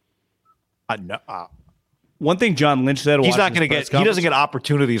 one thing John Lynch said, he's not going to get. He doesn't get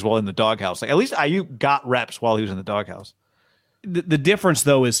opportunities while in the doghouse. Like at least Ayuk got reps while he was in the doghouse. The difference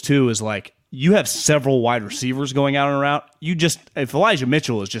though is like you have several wide receivers going out and around. If Elijah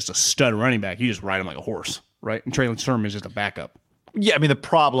Mitchell is just a stud running back, you just ride him like a horse, right? And Trey Sermon is just a backup. Yeah, I mean the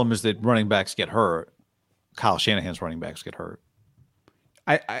problem is that running backs get hurt. Kyle Shanahan's running backs get hurt.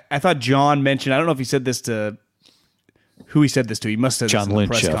 I thought John mentioned. I don't know if he said this to who he said this to. He must have said John this in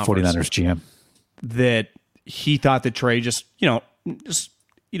Lynch, the press conference, 49ers GM, that he thought that Trey just part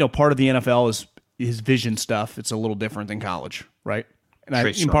of the NFL is his vision stuff. It's a little different than college, right?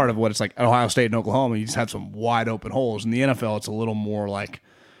 And part of what it's like at Ohio State and Oklahoma, you just have some wide open holes. In the NFL, it's a little more like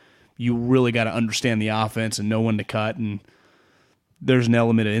you really got to understand the offense and know when to cut. And there's an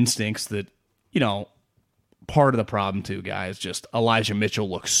element of instincts that, part of the problem too, guys, just Elijah Mitchell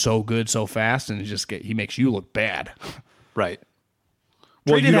looks so good so fast, and he makes you look bad. Right.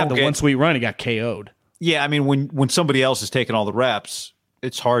 Well, he didn't have the one sweet run. He got KO'd. Yeah, I mean, when somebody else is taking all the reps,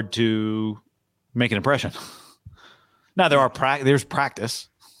 it's hard to make an impression. Now there's practice.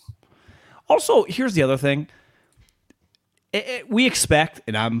 Also, here's the other thing. We expect,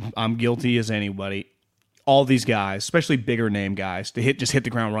 and I'm guilty as anybody, all these guys, especially bigger name guys, to hit the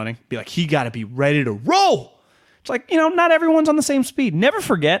ground running. Be like, he got to be ready to roll. It's like, not everyone's on the same speed. Never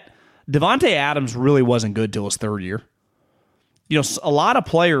forget, Devontae Adams really wasn't good till his 3rd year. A lot of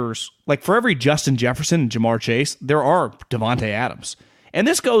players, like for every Justin Jefferson and Jamar Chase, there are Devontae Adams. And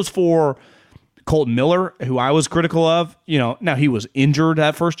this goes for Colton Miller, who I was critical of. Now he was injured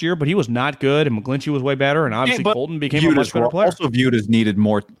that first year, but he was not good, and McGlinchey was way better, and obviously Colton became a much better player. Also viewed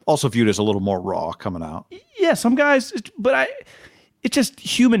as a little more raw coming out. Yeah, some guys, but it's just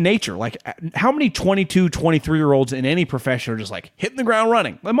human nature. Like, how many 22, 23-year-olds in any profession are just like hitting the ground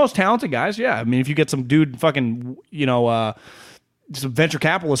running? The most talented guys, yeah. I mean, if you get some dude fucking, some venture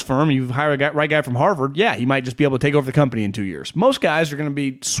capitalist firm, you hire a right guy from Harvard, yeah, he might just be able to take over the company in 2 years. Most guys are going to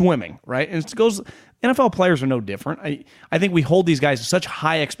be swimming, right? And NFL players are no different. I think we hold these guys to such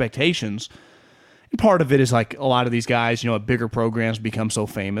high expectations. And part of it is like a lot of these guys, at bigger programs become so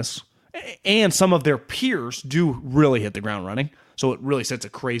famous. And some of their peers do really hit the ground running. So it really sets a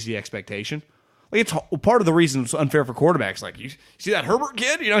crazy expectation. Like, it's part of the reason it's unfair for quarterbacks. Like, you see that Herbert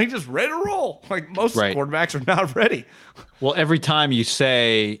kid? He's just ready to roll. Like, most quarterbacks are not ready. Well, every time you've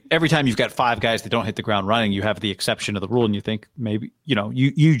got 5 guys that don't hit the ground running, you have the exception of the rule, and you think maybe,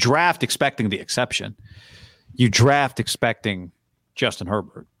 you draft expecting the exception. You draft expecting Justin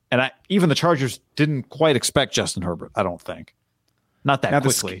Herbert. And even the Chargers didn't quite expect Justin Herbert, I don't think. Not that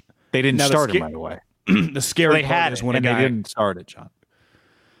quickly. They didn't start him right away. The scary part is when a guy... They didn't start it, John.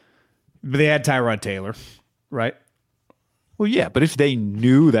 But they had Tyrod Taylor, right? Well, yeah, but if they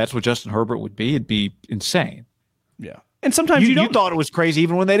knew that's what Justin Herbert would be, it'd be insane. Yeah. And sometimes you thought it was crazy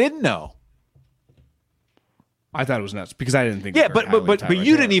even when they didn't know. I thought it was nuts because I didn't think. Yeah, but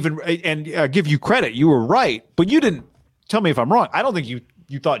you didn't even give you credit. You were right, but you didn't tell me if I'm wrong. I don't think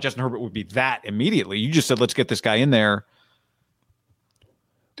you thought Justin Herbert would be that immediately. You just said, let's get this guy in there.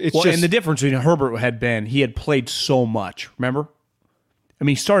 And the difference between Herbert he had played so much. Remember? I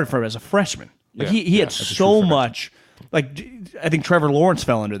mean, he started as a freshman. Like he had so much. Like, I think Trevor Lawrence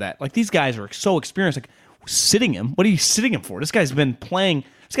fell under that. Like, these guys are so experienced. Like, sitting him? What are you sitting him for? This guy's been playing.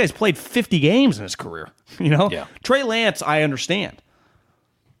 This guy's played 50 games in his career. Yeah. Trey Lance, I understand.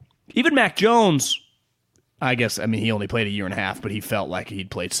 Even Mac Jones, I guess. I mean, he only played a year and a half, but he felt like he'd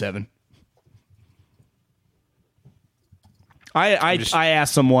played 7. I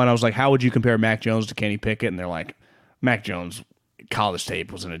asked someone, I was like, how would you compare Mac Jones to Kenny Pickett? And they're like, Mac Jones' college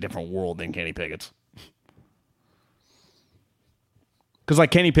tape was in a different world than Kenny Pickett's. Because,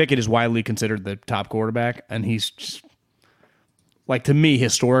 like, Kenny Pickett is widely considered the top quarterback, and he's just, like, to me,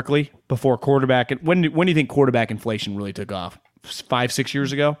 historically, before quarterback, when do you think quarterback inflation really took off? 5-6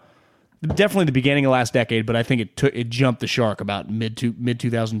 years ago? Definitely the beginning of last decade, but I think it jumped the shark about mid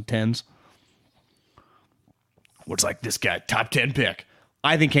 2010s. Where it's like, this guy, top 10 pick.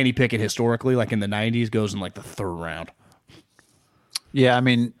 I think Kenny Pickett historically, like in the 90s, goes in like the 3rd round. Yeah, I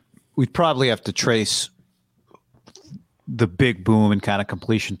mean, we'd probably have to trace the big boom and kind of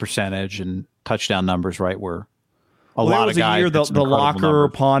completion percentage and touchdown numbers, right? Where a lot of guys. Year, the Locker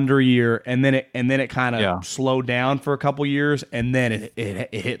Ponder year, and then it kind of slowed down for a couple years, and then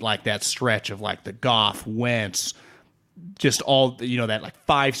it hit like that stretch of like the Goff, Wentz, just all that like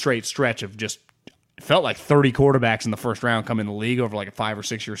 5 straight stretch of just felt like 30 quarterbacks in the first round come in the league over like a 5 or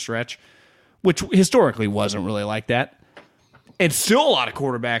 6 year stretch, which historically wasn't really like that. And still a lot of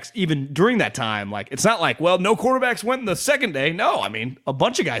quarterbacks, even during that time, like it's not like, well, no quarterbacks went in the second day. No, I mean, a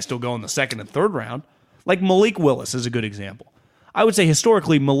bunch of guys still go in the second and third round. Like Malik Willis is a good example. I would say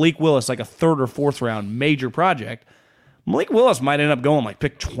historically, Malik Willis, like a third or fourth round major project, Malik Willis might end up going like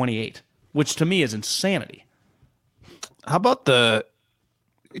pick 28, which to me is insanity. How about the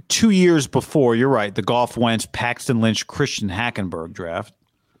 2 years before, you're right, the Goff, Wentz, Paxton Lynch, Christian Hackenberg draft?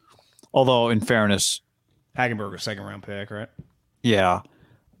 Although, in fairness, Hackenberg was second round pick, right? Yeah.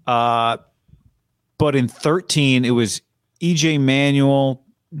 But in 13, it was E.J. Manuel,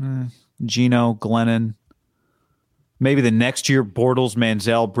 Geno, Glennon. Maybe the next year, Bortles,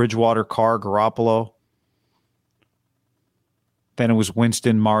 Manziel, Bridgewater, Carr, Garoppolo. Then it was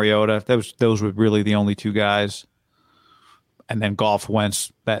Winston, Mariota. Those were really the only 2 guys. And then Goff,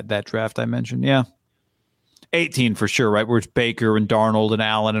 Wentz, that draft I mentioned. Yeah. 18 for sure, right? Where it's Baker and Darnold and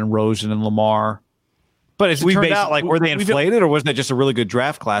Allen and Rosen and Lamar. But as it turned out, like, were they inflated, or wasn't that just a really good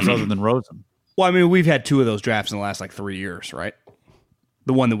draft class other than Rosen? Well, I mean, we've had 2 of those drafts in the last, like, 3 years, right?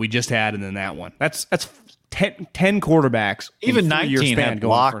 The one that we just had and then that one. That's 10 quarterbacks. Even 19 had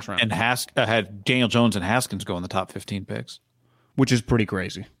Locke and had Daniel Jones and Haskins go in the top 15 picks. Which is pretty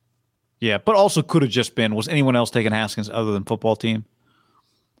crazy. Yeah, but also could have just been, was anyone else taking Haskins other than football team?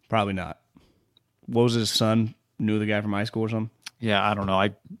 Probably not. What was his son? Knew the guy from high school or something? Yeah, I don't know.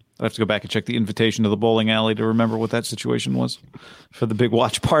 I have to go back and check the invitation to the bowling alley to remember what that situation was for the big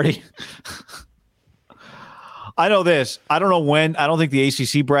watch party. I know this. I don't know when. I don't think the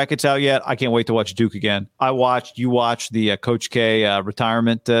ACC bracket's out yet. I can't wait to watch Duke again. You watched the Coach K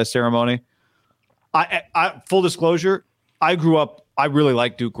retirement ceremony. I full disclosure, I really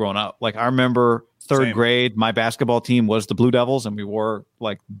liked Duke growing up. Like, I remember third grade, my basketball team was the Blue Devils, and we wore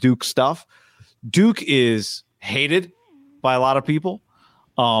like Duke stuff. Duke is hated by a lot of people,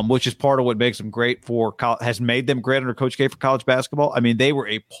 which is part of what makes them great has made them great under Coach K for college basketball. I mean, they were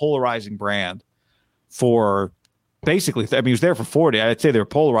a polarizing brand for basically, I mean, he was there for 40. I'd say they were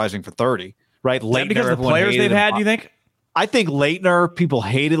polarizing for 30, right? Leitner, because of the players they've had, do you think? I think Leitner, people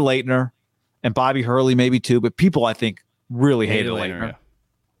hated Leitner, and Bobby Hurley maybe too, but people, I think, really hated Leitner. Yeah.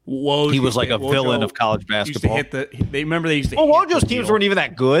 He was like a villain of college basketball. Used to hit they used to Wojo's teams weren't even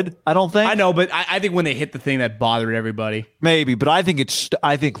that good, I don't think. I know, but I think when they hit the thing that bothered everybody. Maybe, but I think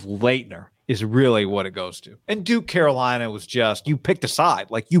Leitner is really what it goes to. And Duke Carolina was just, you picked a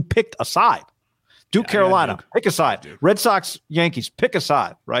side. Like, you picked a side. Duke Carolina, pick a side. Duke. Red Sox, Yankees, pick a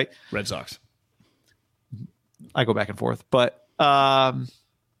side, right? Red Sox. I go back and forth. But,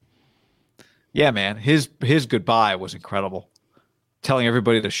 yeah, man, his goodbye was incredible. Telling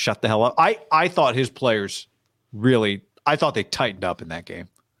everybody to shut the hell up. I thought his players I thought they tightened up in that game.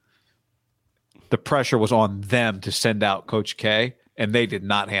 The pressure was on them to send out Coach K, and they did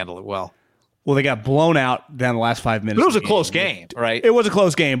not handle it well. Well, they got blown out down the last 5 minutes. But it was a close game, right? It was a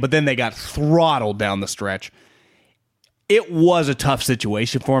close game, but then they got throttled down the stretch. It was a tough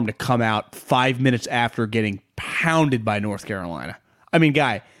situation for him to come out 5 minutes after getting pounded by North Carolina. I mean,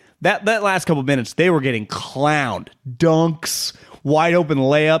 guy, that last couple minutes, they were getting clowned. Dunks, wide open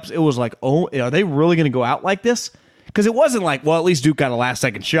layups. It was like, oh, are they really going to go out like this? Because it wasn't like, well, at least Duke got a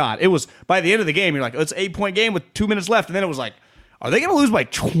last-second shot. It was, by the end of the game, you're like, it's an 8-point game with 2 minutes left. And then it was like, are they going to lose by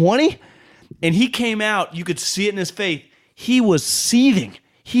 20? And he came out. You could see it in his face. He was seething.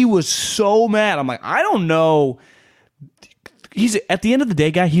 He was so mad. I'm like, I don't know. At the end of the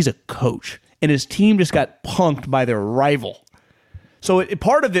day, guy, he's a coach. And his team just got punked by their rival. So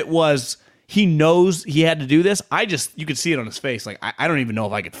part of it was he knows he had to do this. You could see it on his face. Like, I don't even know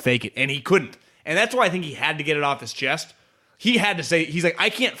if I could fake it. And he couldn't. And that's why I think he had to get it off his chest. He had to say, he's like, I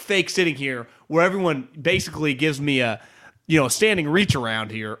can't fake sitting here where everyone basically gives me a standing reach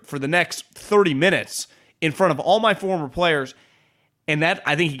around here for the next 30 minutes in front of all my former players. And that,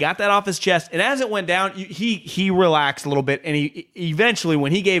 I think he got that off his chest. And as it went down, he relaxed a little bit. And he eventually,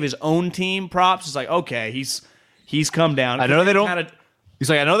 when he gave his own team props, it's like, okay, he's come down. I know they don't.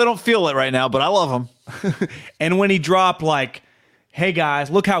 He's like, I know they don't feel it right now, but I love them. And when he dropped, like, hey guys,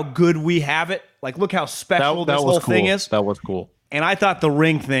 look how good we have it. Like, look how special this whole thing is. That was cool. And I thought the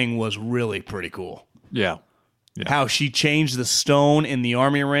ring thing was really pretty cool. Yeah. How she changed the stone in the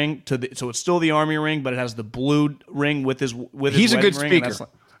army ring so it's still the army ring, but it has the blue ring with his He's a good speaker.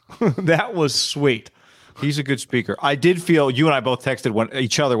 That was sweet. He's a good speaker. I did feel, you and I both texted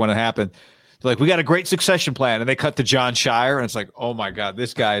each other when it happened. They're like, we got a great succession plan. And they cut to John Shire. And it's like, oh, my God,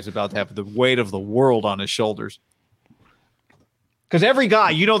 this guy is about to have the weight of the world on his shoulders. Because every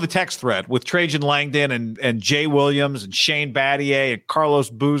guy, the text thread with Trajan Langdon and Jay Williams and Shane Battier and Carlos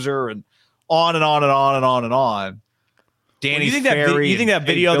Boozer and on and on and on and on and on. Danny Ferry. You think that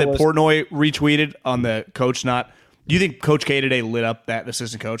video that Portnoy retweeted on the coach do you think Coach K today lit up that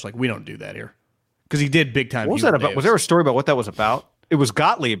assistant coach? Like, we don't do that here. Because he did big time. What was that about? Was there a story about what that was about? It was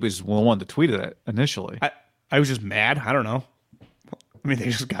Gottlieb was the one that tweeted it initially. I was just mad. I don't know. I mean, they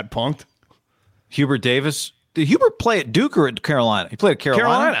just got punked. Hubert Davis. Did Hubert play at Duke or at Carolina? He played at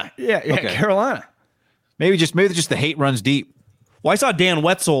Carolina. Yeah, okay. Carolina. Maybe just the hate runs deep. Well, I saw Dan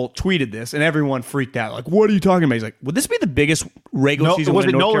Wetzel tweeted this, and everyone freaked out. Like, what are you talking about? He's like, would this be the biggest regular season win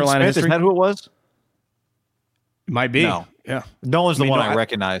in North Carolina history? Is that who it was? It might be. No. Yeah. Nolan's the one I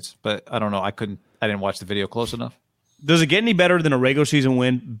recognize, but I don't know. I didn't watch the video close enough. Does it get any better than a regular season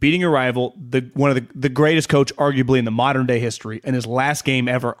win, beating your rival, one of the greatest coach arguably in the modern day history, in his last game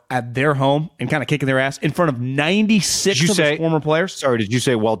ever at their home and kind of kicking their ass in front of 96 of his former players? Sorry, did you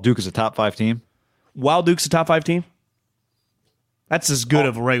say while Duke is a top 5 team? While Duke's a top 5 team? That's as good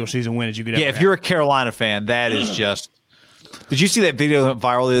of a regular season win as you could ever have. If you're a Carolina fan, that is just... Did you see that video that went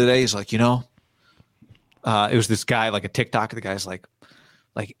viral the other day? He's like, it was this guy, like a TikTok. The guy's like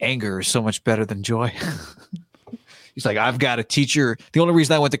anger is so much better than joy. He's like, I've got a teacher. The only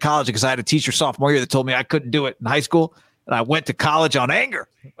reason I went to college is because I had a teacher sophomore year that told me I couldn't do it in high school. And I went to college on anger.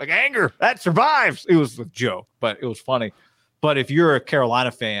 Like, anger, that survives. It was a joke, but it was funny. But if you're a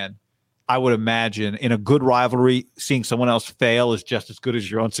Carolina fan, I would imagine in a good rivalry, seeing someone else fail is just as good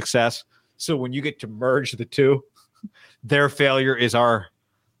as your own success. So when you get to merge the two, their failure is our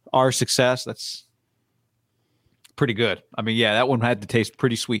success. That's pretty good. I mean, yeah, that one had to taste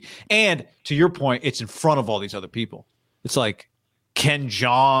pretty sweet. And to your point, it's in front of all these other people. It's like Ken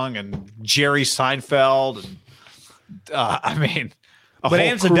Jeong and Jerry Seinfeld. And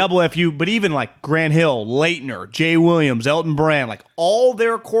it's a double FU, but even like Grant Hill, Leitner, Jay Williams, Elton Brand, like all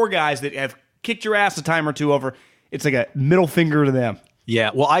their core guys that have kicked your ass a time or two over, it's like a middle finger to them.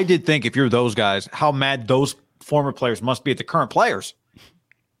 Yeah, well, I did think if you're those guys, how mad those former players must be at the current players.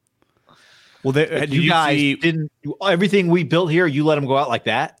 Well, you guys didn't everything we built here. You let them go out like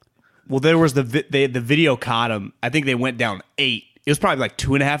that. Well, there was the video caught him. I think they went down 8. It was probably like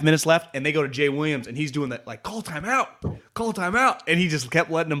 2.5 minutes left, and they go to Jay Williams, and he's doing that like call timeout, and he just kept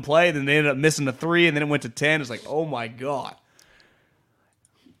letting them play. Then they ended up missing the 3, and then it went to 10. It's like, oh my god.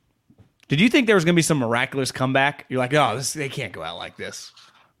 Did you think there was going to be some miraculous comeback? You're like, oh, they can't go out like this.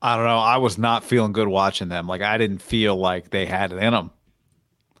 I don't know. I was not feeling good watching them. Like, I didn't feel like they had it in them.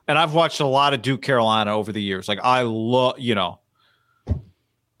 And I've watched a lot of Duke Carolina over the years. Like, I love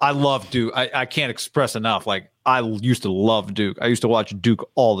Duke. I can't express enough. Like, I used to love Duke. I used to watch Duke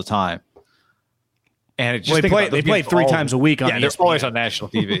all the time. And it just they play 3 times a week on ESPN. They're always on national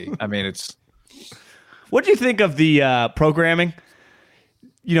TV. I mean, it's. What do you think of the programming?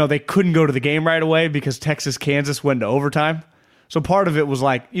 They couldn't go to the game right away because Texas-Kansas went to overtime. So part of it was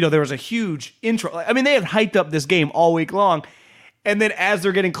like, there was a huge intro. I mean, they had hyped up this game all week long. And then as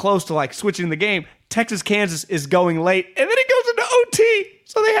they're getting close to like switching the game, Texas-Kansas is going late, and then it goes into OT.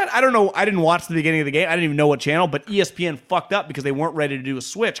 So they had, I don't know, I didn't watch the beginning of the game. I didn't even know what channel, but ESPN fucked up because they weren't ready to do a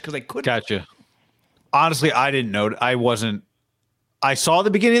switch because they couldn't. Gotcha. Honestly, I didn't know. I saw the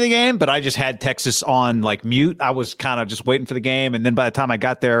beginning of the game, but I just had Texas on like mute. I was kind of just waiting for the game. And then by the time I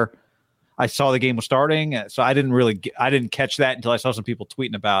got there, I saw the game was starting. So I didn't catch that until I saw some people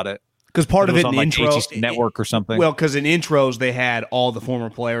tweeting about it. Because part of it in the intro, ACC network or something. Well, because in intros they had all the former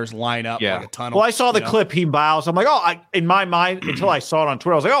players line up like a tunnel. Well, I saw the clip. He bows. I'm like, in my mind, until I saw it on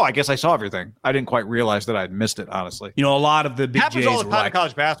Twitter, I was like, I guess I saw everything. I didn't quite realize that I'd missed it. Honestly, a lot of the big happens all the time in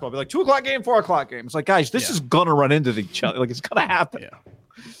college basketball. Be like 2:00 game, 4:00 game. It's like, guys, this is gonna run into each other. Like, it's gonna happen. Yeah.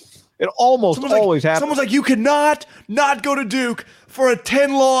 It almost always happens. Someone's like, you cannot not go to Duke for a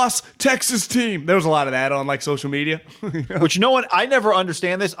 10-loss Texas team. There was a lot of that on like social media. Which what? I never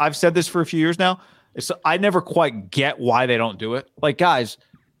understand this. I've said this for a few years now. I never quite get why they don't do it. Like, guys,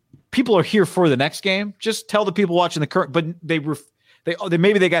 people are here for the next game. Just tell the people watching the current. But they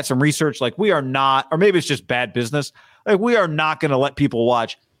maybe they got some research. Like, we are not, or maybe it's just bad business. Like, we are not going to let people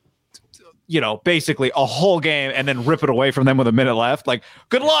watch basically a whole game and then rip it away from them with a minute left. Like,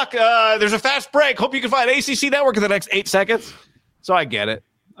 good luck. There's a fast break. Hope you can find ACC Network in the next 8 seconds. So I get it.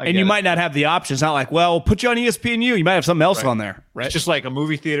 You might not have the option. It's not like, well, put you on ESPNU. You might have something else on there, right? It's just like a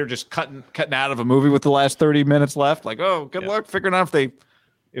movie theater just cutting out of a movie with the last 30 minutes left. Like, oh, good luck figuring out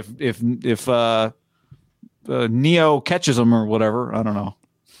if Neo catches them or whatever. I don't know.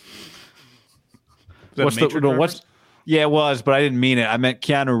 Yeah, it was, but I didn't mean it. I meant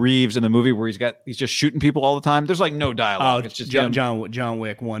Keanu Reeves in the movie where he's just shooting people all the time. There's like no dialogue. It's just John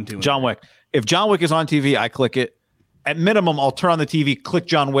Wick 1, 2, and John Wick. If John Wick is on TV, I click it. At minimum, I'll turn on the TV, click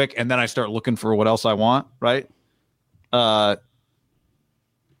John Wick, and then I start looking for what else I want, right? John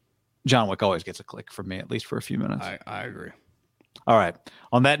Wick always gets a click from me, at least for a few minutes. I agree. All right.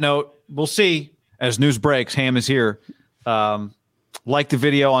 On that note, we'll see as news breaks. Ham is here. Like the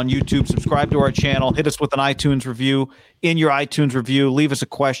video on YouTube, subscribe to our channel, hit us with an iTunes review. In your iTunes review, leave us a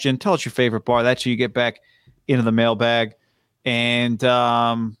question. Tell us your favorite bar. That's how you get back into the mailbag. And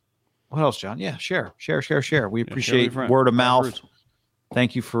what else, John? Yeah, share. We appreciate word of mouth.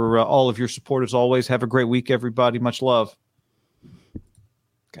 Thank you for all of your support as always. Have a great week, everybody. Much love.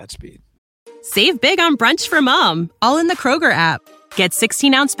 Godspeed. Save big on brunch for mom, all in the Kroger app. Get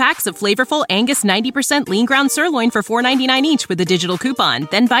 16-ounce packs of flavorful Angus 90% lean ground sirloin for $4.99 each with a digital coupon.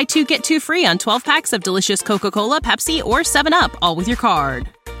 Then buy 2, get 2 free on 12 packs of delicious Coca-Cola, Pepsi, or 7-Up, all with your card.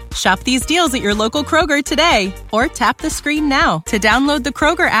 Shop these deals at your local Kroger today, or tap the screen now to download the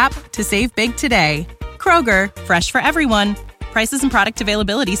Kroger app to save big today. Kroger, fresh for everyone. Prices and product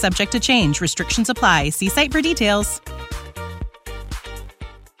availability subject to change. Restrictions apply. See site for details.